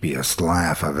creepiest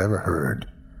laugh I've ever heard.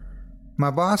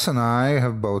 My boss and I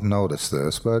have both noticed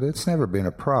this, but it's never been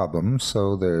a problem,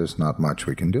 so there's not much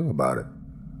we can do about it.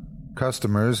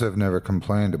 Customers have never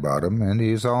complained about him, and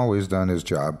he's always done his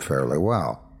job fairly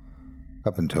well.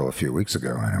 Up until a few weeks ago,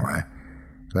 anyway.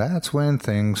 That's when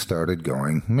things started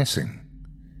going missing.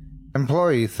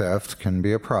 Employee theft can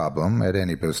be a problem at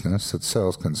any business that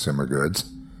sells consumer goods,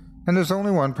 and there's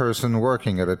only one person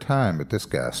working at a time at this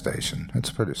gas station. It's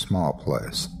a pretty small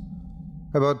place.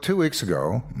 About 2 weeks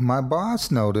ago, my boss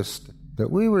noticed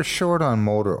that we were short on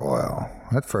motor oil.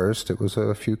 At first, it was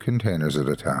a few containers at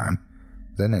a time,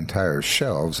 then entire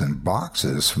shelves and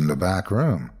boxes from the back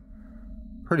room.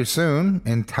 Pretty soon,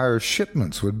 entire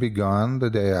shipments would be gone the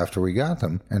day after we got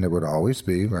them, and it would always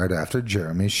be right after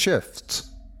Jeremy's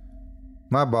shifts.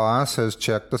 My boss has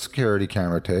checked the security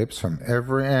camera tapes from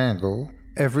every angle,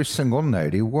 every single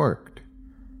night he worked,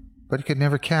 but he could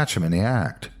never catch him in the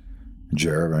act.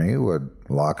 Jeremy would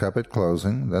lock up at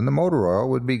closing, then the motor oil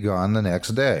would be gone the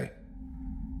next day.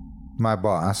 My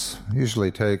boss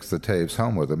usually takes the tapes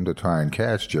home with him to try and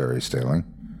catch Jerry stealing,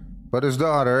 but his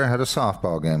daughter had a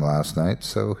softball game last night,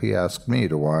 so he asked me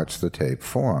to watch the tape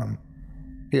for him.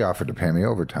 He offered to pay me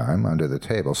overtime under the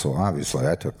table, so obviously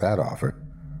I took that offer.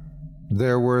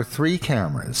 There were 3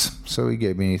 cameras, so he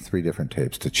gave me 3 different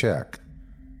tapes to check.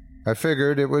 I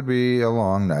figured it would be a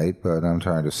long night, but I'm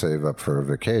trying to save up for a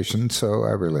vacation, so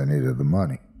I really needed the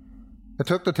money. I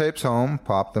took the tapes home,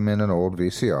 popped them in an old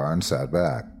VCR, and sat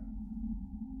back.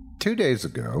 2 days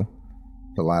ago,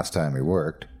 the last time he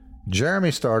worked,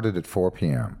 Jeremy started at 4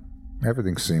 p.m.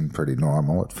 Everything seemed pretty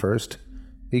normal at first.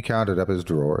 He counted up his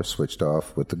drawers, switched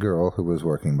off with the girl who was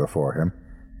working before him,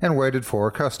 and waited for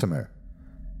a customer.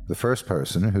 The first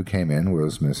person who came in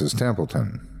was Mrs.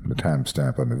 Templeton. The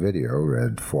timestamp on the video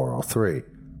read 4:03,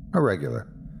 a regular.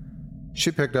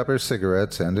 She picked up her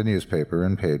cigarettes and a newspaper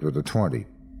and paid with a 20.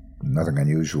 Nothing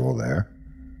unusual there.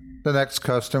 The next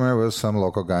customer was some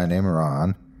local guy named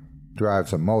Ron.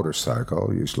 Drives a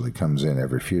motorcycle, usually comes in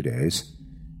every few days.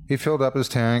 He filled up his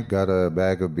tank, got a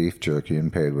bag of beef jerky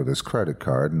and paid with his credit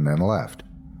card, and then left.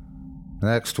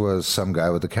 Next was some guy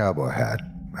with a cowboy hat.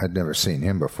 I'd never seen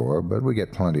him before, but we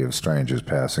get plenty of strangers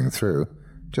passing through,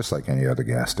 just like any other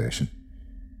gas station.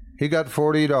 He got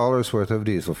 $40 worth of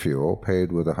diesel fuel,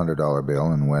 paid with a $100 bill,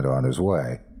 and went on his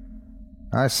way.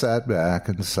 I sat back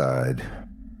and sighed.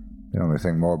 The only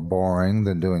thing more boring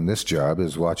than doing this job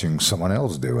is watching someone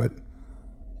else do it.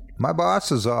 My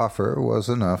boss's offer was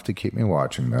enough to keep me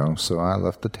watching, though, so I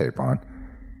left the tape on.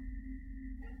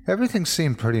 Everything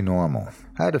seemed pretty normal.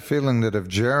 I had a feeling that if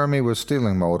Jeremy was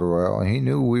stealing motor oil, he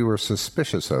knew we were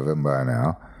suspicious of him by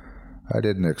now. I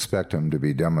didn't expect him to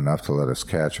be dumb enough to let us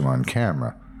catch him on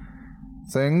camera.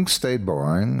 Things stayed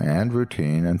boring and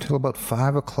routine until about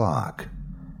 5 o'clock.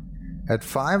 At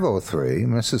 5:03,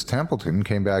 Mrs. Templeton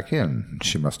came back in.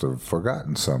 She must have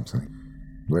forgotten something.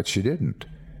 But she didn't.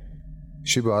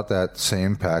 She bought that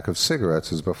same pack of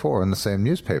cigarettes as before in the same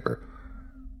newspaper.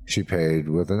 She paid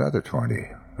with another 20.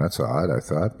 That's odd, I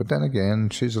thought, but then again,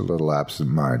 she's a little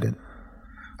absent-minded.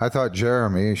 I thought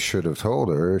Jeremy should have told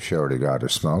her she already got her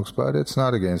smokes, but it's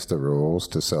not against the rules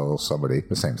to sell somebody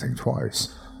the same thing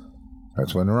twice.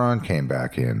 That's when Ron came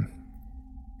back in.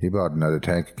 He bought another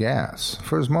tank of gas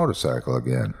for his motorcycle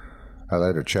again. I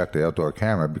later checked the outdoor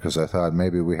camera because I thought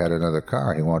maybe we had another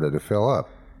car he wanted to fill up,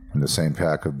 and the same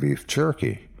pack of beef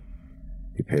jerky.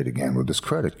 He paid again with his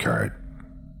credit card.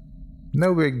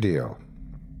 No big deal.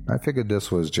 I figured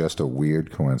this was just a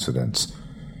weird coincidence.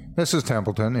 Mrs.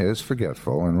 Templeton is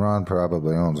forgetful, and Ron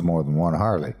probably owns more than one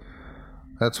Harley.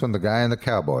 That's when the guy in the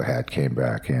cowboy hat came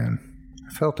back in.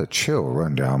 I felt a chill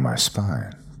run down my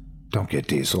spine. Don't get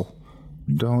Diesel.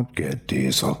 Don't get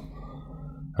Diesel.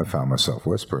 I found myself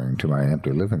whispering to my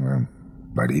empty living room.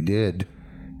 But he did.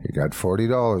 He got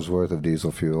 $40 worth of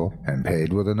diesel fuel and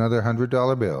paid with another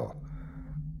 $100 bill.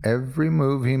 Every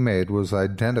move he made was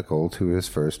identical to his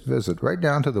first visit, right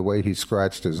down to the way he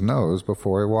scratched his nose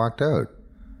before he walked out.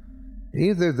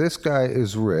 Either this guy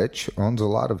is rich, owns a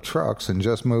lot of trucks, and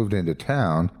just moved into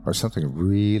town, or something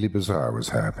really bizarre was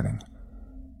happening.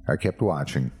 I kept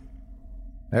watching.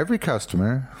 Every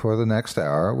customer for the next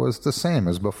hour was the same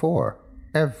as before.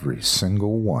 Every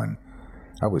single one.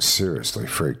 I was seriously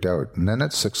freaked out, and then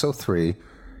at 6:03,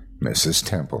 Mrs.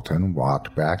 Templeton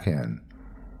walked back in.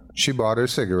 She bought her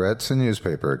cigarettes and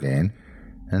newspaper again,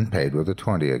 and paid with a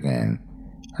 20 again.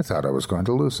 I thought I was going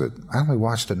to lose it. I only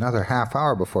watched another half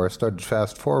hour before I started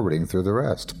fast-forwarding through the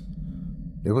rest.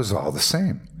 It was all the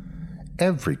same.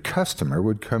 Every customer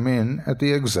would come in at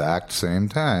the exact same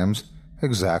times,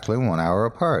 exactly 1 hour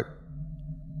apart.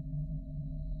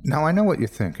 Now I know what you're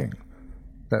thinking.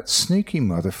 That sneaky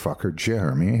motherfucker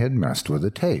Jeremy had messed with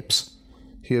the tapes.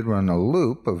 He had run a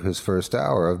loop of his first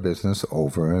hour of business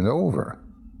over and over.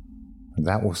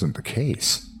 That wasn't the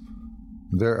case.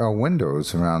 There are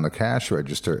windows around the cash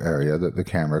register area that the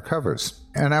camera covers,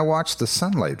 and I watched the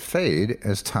sunlight fade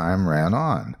as time ran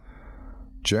on.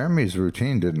 Jeremy's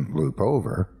routine didn't loop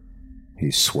over.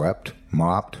 He swept,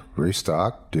 mopped,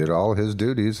 restocked, did all his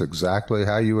duties exactly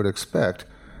how you would expect,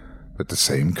 but the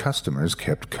same customers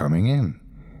kept coming in.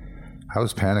 I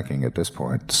was panicking at this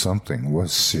point. Something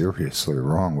was seriously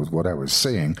wrong with what I was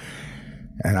seeing,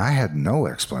 and I had no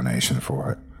explanation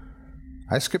for it.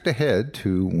 I skipped ahead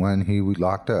to when he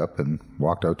locked up and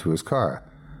walked out to his car.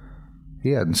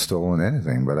 He hadn't stolen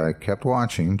anything, but I kept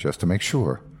watching just to make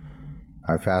sure.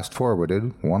 I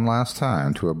fast-forwarded one last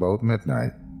time to about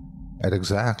midnight. At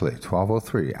exactly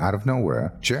 12:03, out of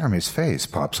nowhere, Jeremy's face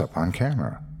pops up on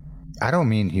camera. I don't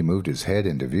mean he moved his head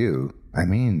into view. I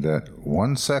mean that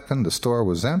 1 second the store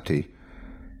was empty.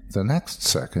 The next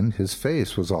second, his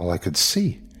face was all I could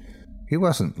see. He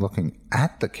wasn't looking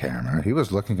at the camera. He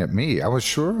was looking at me. I was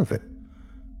sure of it.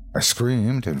 I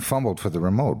screamed and fumbled for the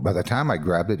remote. By the time I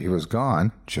grabbed it, he was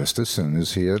gone, just as soon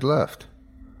as he had left.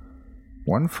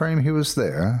 One frame he was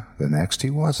there, the next he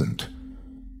wasn't.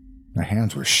 My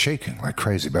hands were shaking like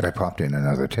crazy, but I popped in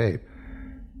another tape.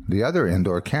 The other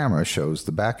indoor camera shows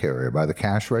the back area by the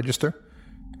cash register,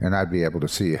 and I'd be able to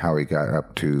see how he got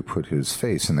up to put his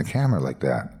face in the camera like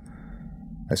that.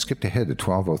 I skipped ahead to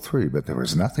 12:03, but there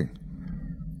was nothing.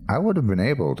 I would have been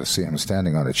able to see him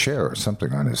standing on a chair or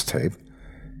something on his tape,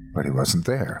 but he wasn't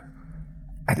there.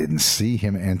 I didn't see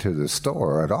him enter the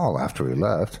store at all after he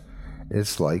left.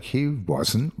 It's like he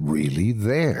wasn't really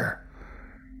there.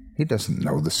 He doesn't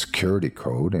know the security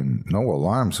code, and no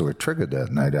alarms were triggered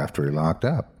that night after he locked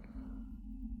up.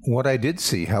 What I did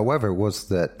see, however, was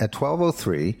that at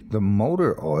 12:03, the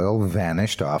motor oil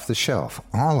vanished off the shelf,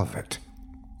 all of it.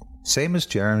 Same as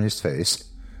Jeremy's face.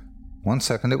 1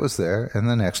 second it was there, and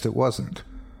the next it wasn't.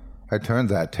 I turned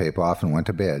that tape off and went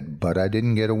to bed, but I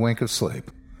didn't get a wink of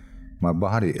sleep. My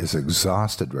body is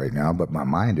exhausted right now, but my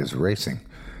mind is racing.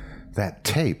 That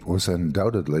tape was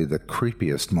undoubtedly the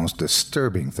creepiest, most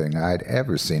disturbing thing I'd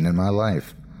ever seen in my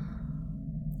life.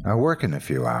 I work in a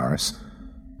few hours.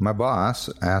 My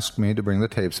boss asked me to bring the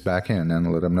tapes back in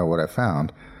and let him know what I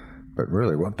found, but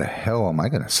really, what the hell am I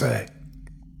going to say?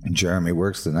 Jeremy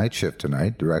works the night shift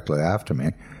tonight, directly after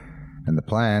me, and the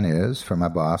plan is for my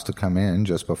boss to come in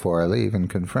just before I leave and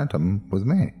confront him with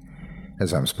me,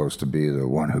 as I'm supposed to be the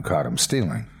one who caught him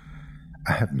stealing.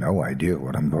 I have no idea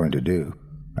what I'm going to do.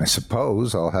 I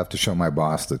suppose I'll have to show my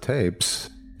boss the tapes,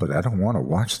 but I don't want to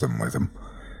watch them with him.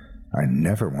 I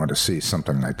never want to see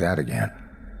something like that again.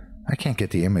 I can't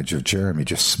get the image of Jeremy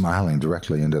just smiling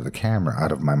directly into the camera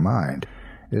out of my mind.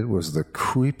 It was the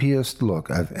creepiest look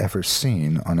I've ever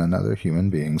seen on another human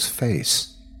being's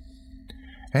face.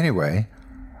 Anyway,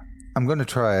 I'm going to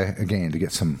try again to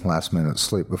get some last-minute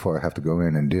sleep before I have to go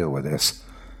in and deal with this.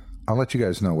 I'll let you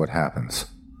guys know what happens.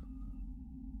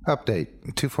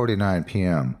 Update, 2:49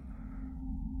 p.m.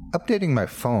 Updating my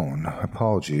phone.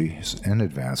 Apologies in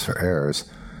advance for errors.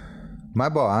 My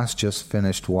boss just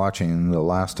finished watching the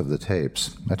last of the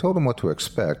tapes. I told him what to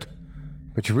expect,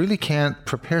 but you really can't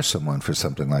prepare someone for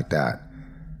something like that.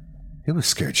 He was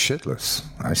scared shitless.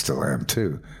 I still am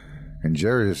too. And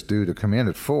Jerry is due to come in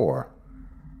at 4.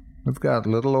 We've got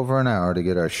little over an hour to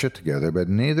get our shit together, but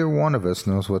neither one of us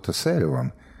knows what to say to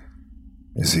him.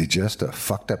 Is he just a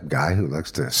fucked up guy who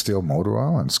likes to steal motor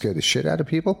oil and scare the shit out of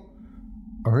people?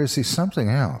 Or is he something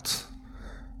else?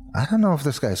 I don't know if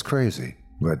this guy's crazy,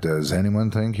 but does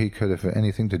anyone think he could have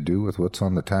anything to do with what's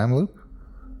on the time loop?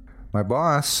 My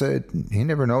boss said he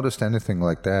never noticed anything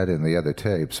like that in the other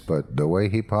tapes, but the way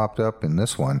he popped up in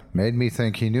this one made me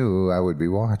think he knew I would be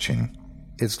watching.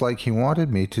 It's like he wanted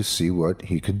me to see what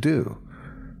he could do,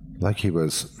 like he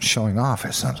was showing off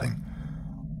or something.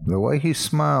 The way he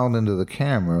smiled into the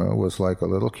camera was like a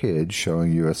little kid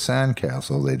showing you a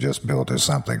sandcastle they just built or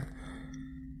something.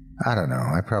 I don't know,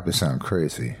 I probably sound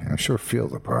crazy. I sure feel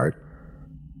the part.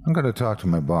 I'm going to talk to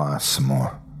my boss some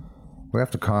more. We have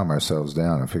to calm ourselves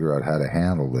down and figure out how to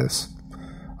handle this.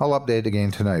 I'll update again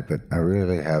tonight, but I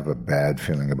really have a bad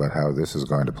feeling about how this is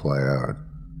going to play out.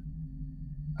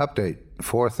 Update,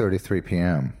 4:33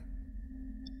 p.m.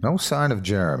 No sign of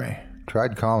Jeremy.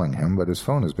 Tried calling him, but his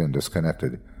phone has been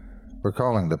disconnected. We're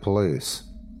calling the police.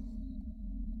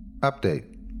 Update,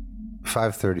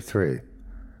 5:33.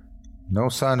 No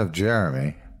sign of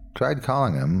Jeremy. Tried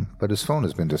calling him, but his phone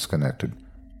has been disconnected.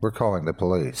 We're calling the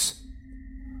police.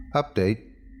 Update,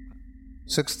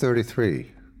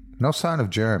 6:33. No sign of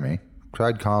Jeremy.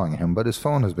 Tried calling him, but his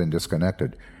phone has been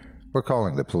disconnected. We're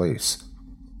calling the police.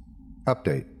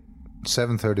 Update,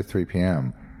 7:33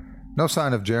 p.m. No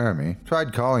sign of Jeremy.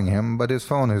 Tried calling him, but his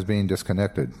phone has been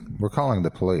disconnected. We're calling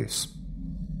the police.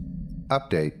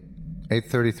 Update,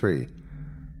 8:33.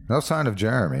 No sign of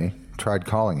Jeremy. Tried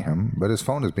calling him, but his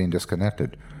phone has been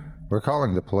disconnected. We're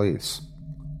calling the police.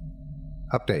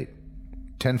 Update,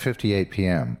 10:58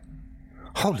 p.m.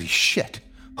 Holy shit!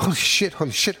 Holy shit,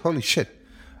 holy shit, holy shit!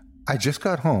 I just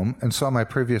got home and saw my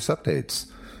previous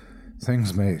updates.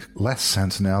 Things make less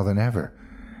sense now than ever.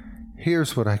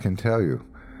 Here's what I can tell you.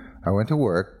 I went to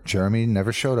work, Jeremy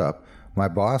never showed up. My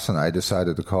boss and I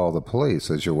decided to call the police,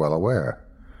 as you're well aware.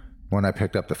 When I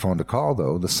picked up the phone to call,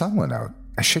 though, the sun went out.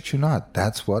 I shit you not,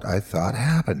 that's what I thought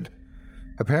happened.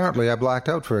 Apparently, I blacked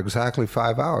out for exactly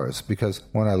 5 hours, because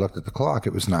when I looked at the clock,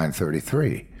 it was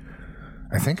 9:33.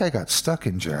 I think I got stuck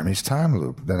in Jeremy's time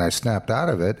loop. Then I snapped out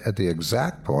of it at the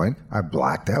exact point I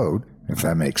blacked out, if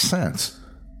that makes sense.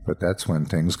 But that's when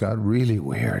things got really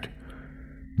weird.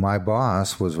 My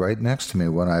boss was right next to me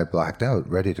when I blacked out,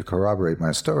 ready to corroborate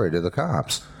my story to the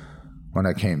cops. When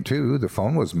I came to, the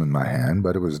phone was in my hand,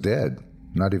 but it was dead,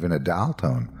 not even a dial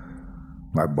tone.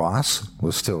 My boss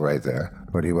was still right there,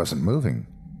 but he wasn't moving.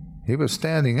 He was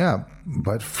standing up,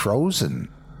 but frozen.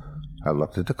 I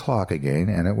looked at the clock again,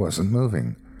 and it wasn't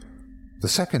moving. The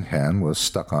second hand was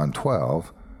stuck on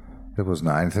 12. It was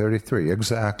 9:33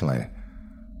 exactly.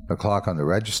 The clock on the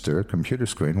register computer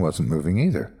screen wasn't moving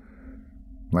either.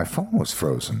 My phone was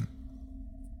frozen.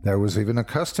 There was even a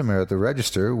customer at the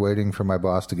register waiting for my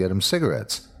boss to get him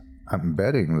cigarettes. I'm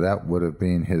betting that would have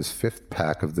been his 5th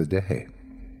pack of the day.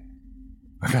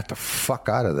 I got the fuck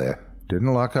out of there.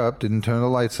 Didn't lock up, didn't turn the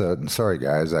lights out, and sorry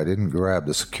guys, I didn't grab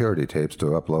the security tapes to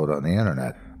upload on the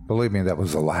internet. Believe me, that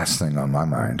was the last thing on my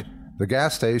mind. The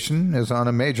gas station is on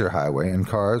a major highway, and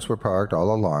cars were parked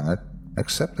all along it,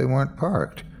 except they weren't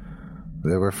parked.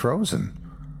 They were frozen.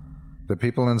 The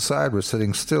people inside were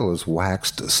sitting still as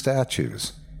waxed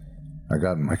statues. I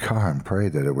got in my car and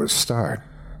prayed that it would start.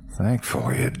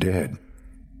 Thankfully it did.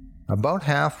 About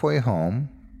halfway home,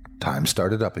 time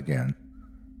started up again.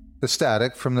 The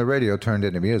static from the radio turned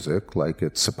into music, like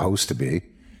it's supposed to be,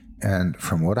 and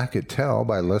from what I could tell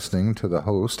by listening to the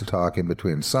host talk in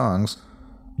between songs,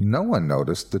 no one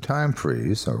noticed the time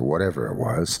freeze, or whatever it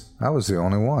was. I was the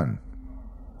only one.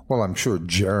 Well, I'm sure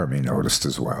Jeremy noticed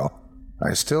as well.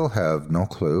 I still have no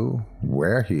clue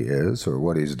where he is or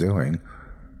what he's doing.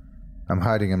 I'm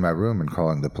hiding in my room and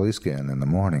calling the police again in the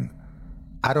morning.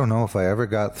 I don't know if I ever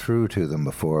got through to them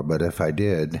before, but if I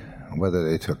did, whether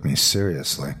they took me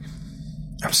seriously.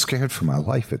 I'm scared for my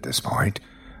life at this point.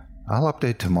 I'll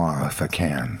update tomorrow if I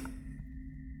can.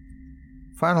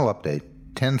 Final update,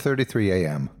 10:33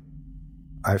 a.m.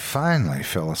 I finally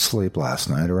fell asleep last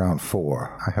night around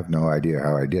 4. I have no idea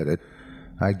how I did it.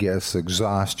 I guess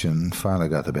exhaustion finally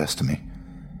got the best of me.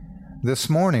 This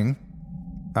morning,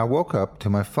 I woke up to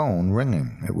my phone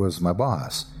ringing. It was my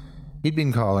boss. He'd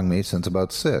been calling me since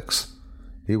about 6.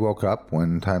 He woke up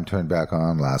when time turned back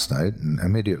on last night and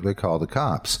immediately called the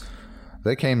cops.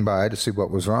 They came by to see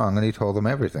what was wrong, and he told them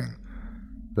everything.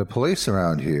 The police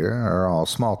around here are all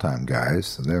small-time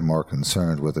guys. They're more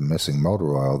concerned with the missing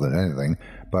motor oil than anything,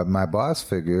 but my boss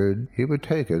figured he would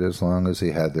take it as long as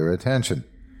he had their attention.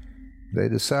 They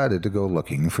decided to go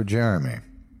looking for Jeremy.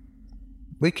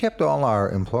 We kept all our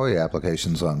employee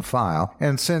applications on file,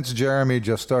 and since Jeremy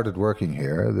just started working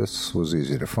here, this was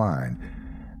easy to find.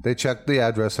 They checked the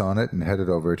address on it and headed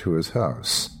over to his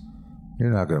house. You're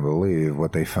not going to believe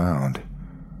what they found.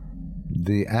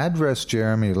 The address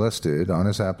Jeremy listed on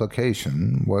his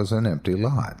application was an empty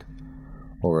lot.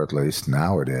 Or at least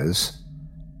now it is.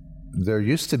 There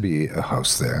used to be a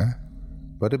house there,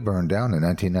 but it burned down in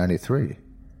 1993.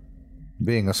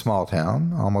 Being a small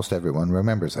town, almost everyone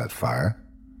remembers that fire.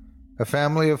 A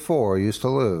family of 4 used to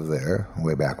live there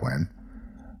way back when.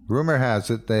 Rumor has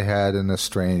it they had an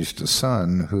estranged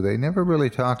son who they never really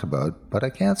talked about, but I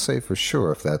can't say for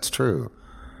sure if that's true.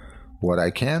 What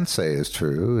I can say is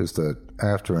true is that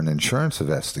after an insurance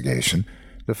investigation,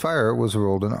 the fire was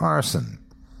ruled an arson.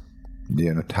 The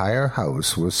entire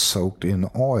house was soaked in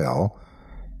oil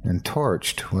and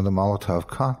torched with a Molotov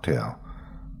cocktail.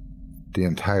 The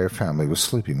entire family was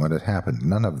sleeping when it happened.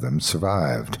 None of them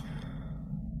survived.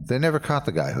 They never caught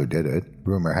the guy who did it.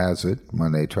 Rumor has it,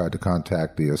 when they tried to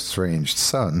contact the estranged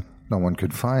son, no one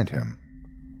could find him.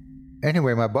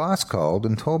 Anyway, my boss called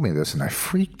and told me this, and I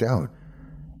freaked out.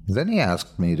 Then he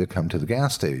asked me to come to the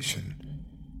gas station.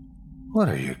 "What,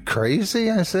 are you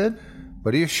crazy?" I said,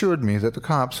 but he assured me that the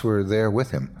cops were there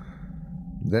with him.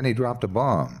 Then he dropped a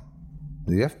bomb.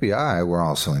 The FBI were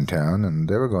also in town, and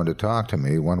they were going to talk to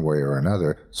me one way or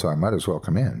another, so I might as well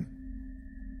come in.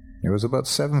 It was about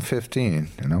 7:15,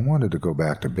 and I wanted to go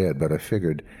back to bed, but I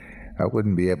figured I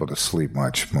wouldn't be able to sleep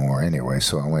much more anyway,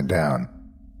 so I went down.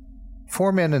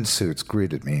 4 men in suits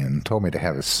greeted me and told me to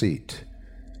have a seat.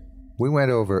 We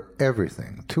went over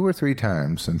everything 2 or 3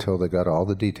 times until they got all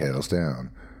the details down.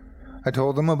 I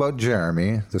told them about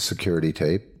Jeremy, the security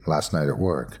tape, last night at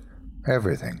work.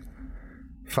 Everything.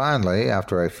 Finally,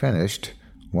 after I finished,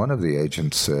 one of the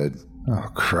agents said, "Oh,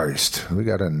 Christ, we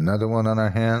got another one on our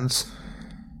hands?"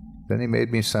 Then he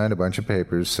made me sign a bunch of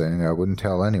papers saying I wouldn't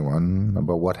tell anyone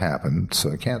about what happened,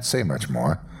 so I can't say much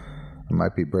more. I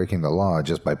might be breaking the law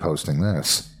just by posting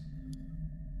this.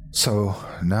 So,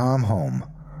 now I'm home.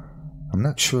 I'm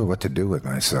not sure what to do with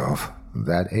myself.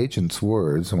 That agent's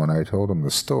words when I told him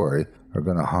the story are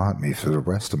going to haunt me for the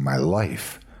rest of my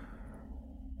life.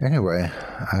 Anyway,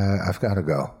 I've got to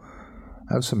go.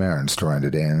 I have some errands to run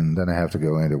today, and then I have to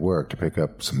go into work to pick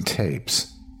up some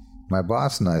tapes. My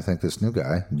boss and I think this new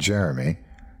guy, Jeremy,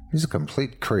 he's a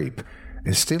complete creep,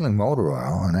 is stealing motor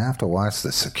oil, and I have to watch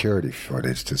the security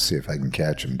footage to see if I can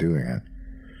catch him doing it.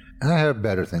 I have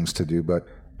better things to do, but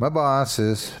my boss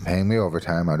is paying me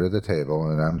overtime under the table,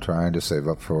 and I'm trying to save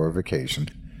up for a vacation,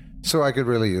 so I could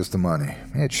really use the money.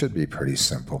 It should be pretty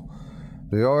simple.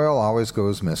 The oil always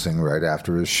goes missing right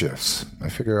after his shifts. I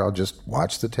figure I'll just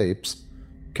watch the tapes,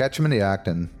 catch him in the act,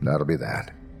 and that'll be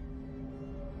that.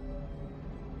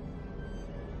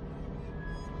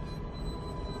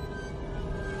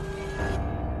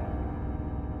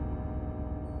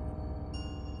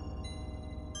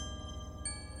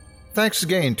 Thanks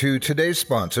again to today's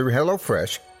sponsor,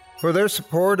 HelloFresh, for their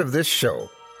support of this show.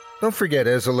 Don't forget,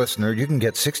 as a listener, you can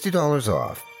get $60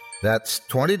 off. That's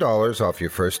 $20 off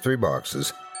your first 3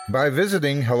 boxes by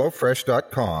visiting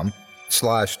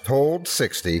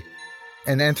HelloFresh.com/told60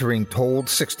 and entering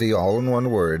told60 all in one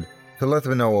word to let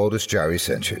them know Otis Jerry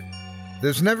sent you.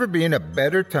 There's never been a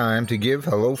better time to give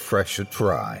HelloFresh a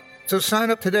try. So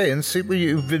sign up today and see what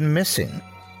you've been missing.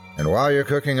 And while you're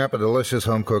cooking up a delicious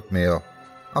home-cooked meal,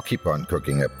 I'll keep on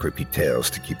cooking up creepy tales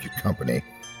to keep you company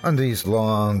on these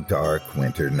long, dark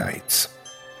winter nights.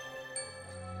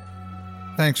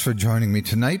 Thanks for joining me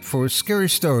tonight for Scary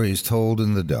Stories Told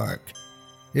in the Dark.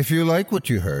 If you like what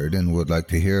you heard and would like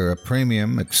to hear a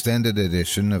premium extended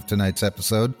edition of tonight's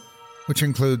episode, which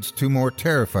includes 2 more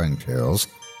terrifying tales,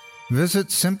 visit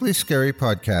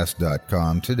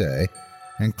simplyscarypodcast.com today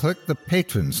and click the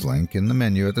Patrons link in the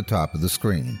menu at the top of the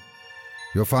screen.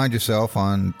 You'll find yourself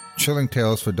on Chilling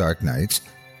Tales for Dark Nights,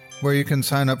 where you can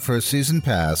sign up for a season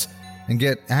pass and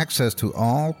get access to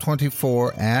all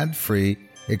 24 ad-free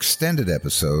extended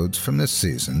episodes from this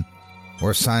season,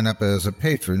 or sign up as a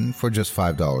patron for just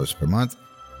 $5 per month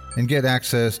and get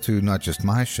access to not just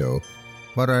my show,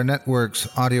 but our network's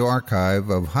audio archive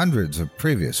of hundreds of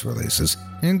previous releases,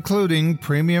 including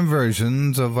premium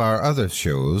versions of our other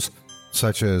shows,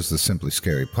 such as the Simply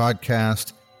Scary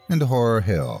Podcast and Horror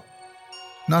Hill.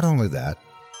 Not only that,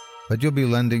 but you'll be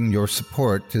lending your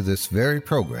support to this very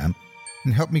program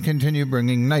and help me continue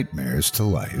bringing nightmares to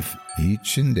life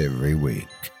each and every week.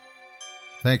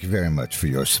 Thank you very much for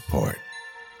your support.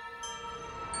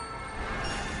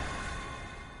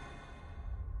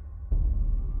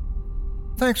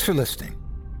 Thanks for listening.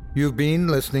 You've been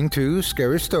listening to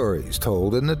Scary Stories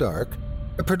Told in the Dark,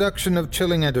 a production of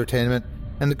Chilling Entertainment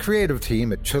and the creative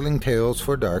team at Chilling Tales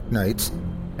for Dark Nights,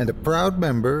 and a proud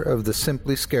member of the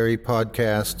Simply Scary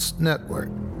Podcasts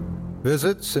Network.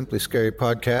 Visit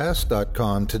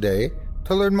simplyscarypodcast.com today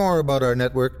to learn more about our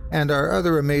network and our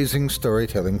other amazing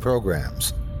storytelling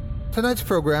programs. Tonight's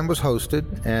program was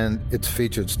hosted, and its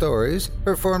featured stories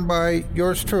performed by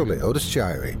yours truly, Otis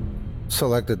Gyrie.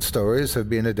 Selected stories have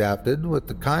been adapted with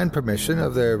the kind permission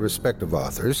of their respective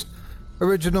authors.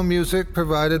 Original music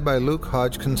provided by Luke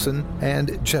Hodgkinson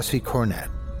and Jesse Cornett.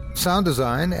 Sound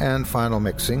design and final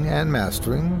mixing and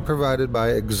mastering provided by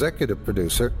executive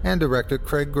producer and director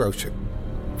Craig Groshek.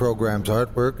 Program's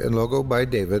artwork and logo by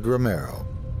David Romero.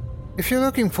 If you're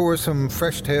looking for some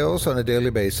fresh tales on a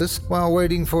daily basis while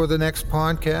waiting for the next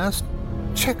podcast,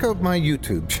 check out my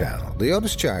YouTube channel, the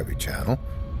Otis Gyrie channel,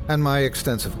 and my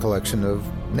extensive collection of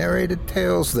narrated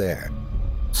tales there.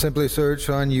 Simply search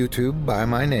on YouTube by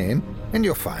my name, and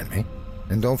you'll find me.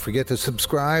 And don't forget to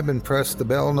subscribe and press the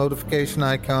bell notification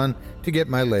icon to get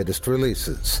my latest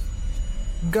releases.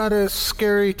 Got a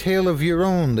scary tale of your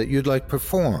own that you'd like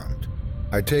performed?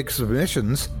 I take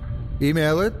submissions.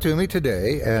 Email it to me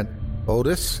today at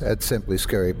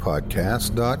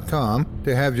otis@simplyscarypodcast.com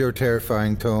to have your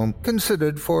terrifying tome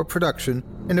considered for production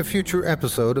in a future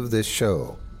episode of this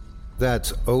show.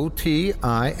 That's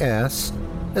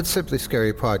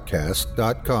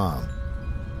OTIS@simplyscarypodcast.com.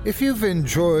 If you've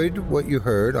enjoyed what you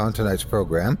heard on tonight's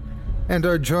program and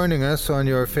are joining us on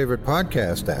your favorite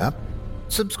podcast app,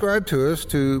 subscribe to us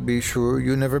to be sure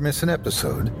you never miss an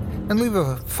episode, and leave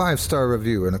a 5-star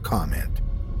review and a comment.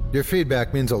 Your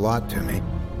feedback means a lot to me.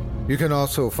 You can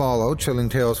also follow Chilling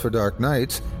Tales for Dark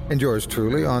Nights and yours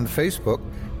truly on Facebook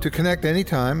to connect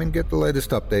anytime and get the latest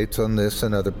updates on this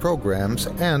and other programs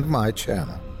and my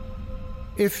channel.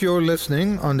 If you're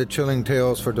listening on the Chilling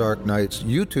Tales for Dark Nights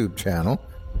YouTube channel,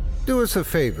 do us a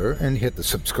favor and hit the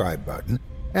subscribe button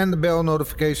and the bell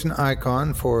notification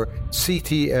icon for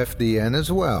CTFDN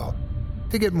as well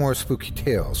to get more spooky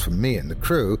tales from me and the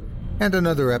crew and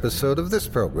another episode of this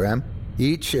program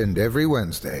each and every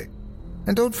Wednesday.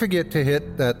 And don't forget to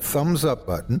hit that thumbs up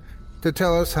button to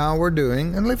tell us how we're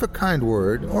doing and leave a kind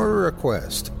word or a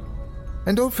request.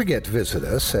 And don't forget to visit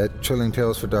us at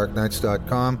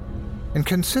chillingtalesfordarknights.com and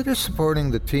consider supporting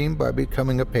the team by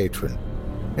becoming a patron.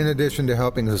 In addition to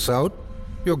helping us out,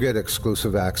 you'll get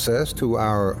exclusive access to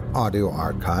our audio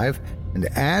archive and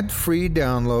ad-free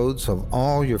downloads of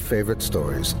all your favorite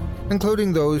stories,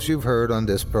 including those you've heard on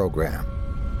this program.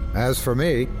 As for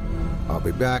me, I'll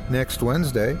be back next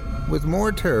Wednesday with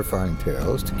more terrifying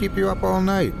tales to keep you up all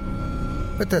night.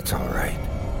 But that's all right.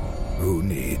 Who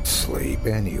needs sleep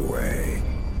anyway?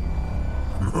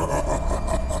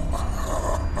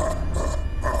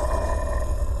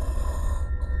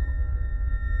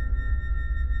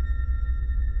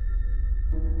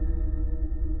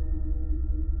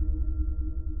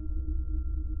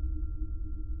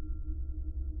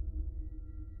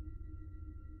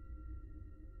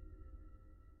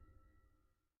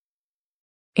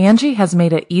 Angie has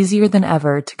made it easier than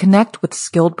ever to connect with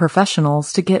skilled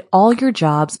professionals to get all your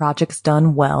jobs projects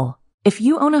done well. If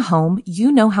you own a home,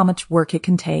 you know how much work it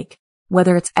can take,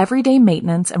 whether it's everyday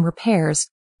maintenance and repairs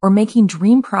or making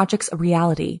dream projects a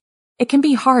reality. It can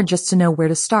be hard just to know where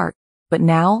to start, but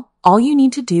now all you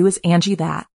need to do is Angie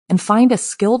that and find a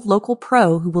skilled local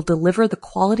pro who will deliver the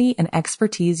quality and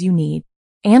expertise you need.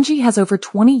 Angie has over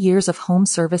 20 years of home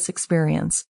service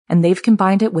experience, and they've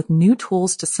combined it with new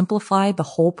tools to simplify the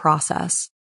whole process.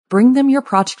 Bring them your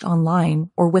project online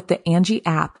or with the Angie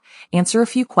app, answer a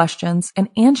few questions, and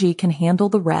Angie can handle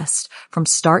the rest from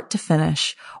start to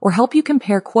finish, or help you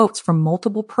compare quotes from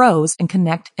multiple pros and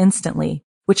connect instantly,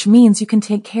 which means you can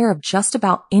take care of just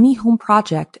about any home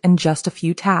project in just a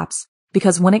few taps.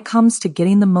 Because when it comes to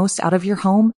getting the most out of your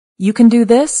home, you can do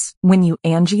this when you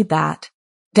Angie that.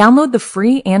 Download the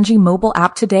free Angie mobile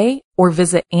app today or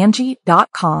visit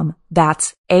Angie.com.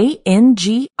 That's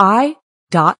ANGI.com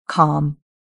Hallow.com.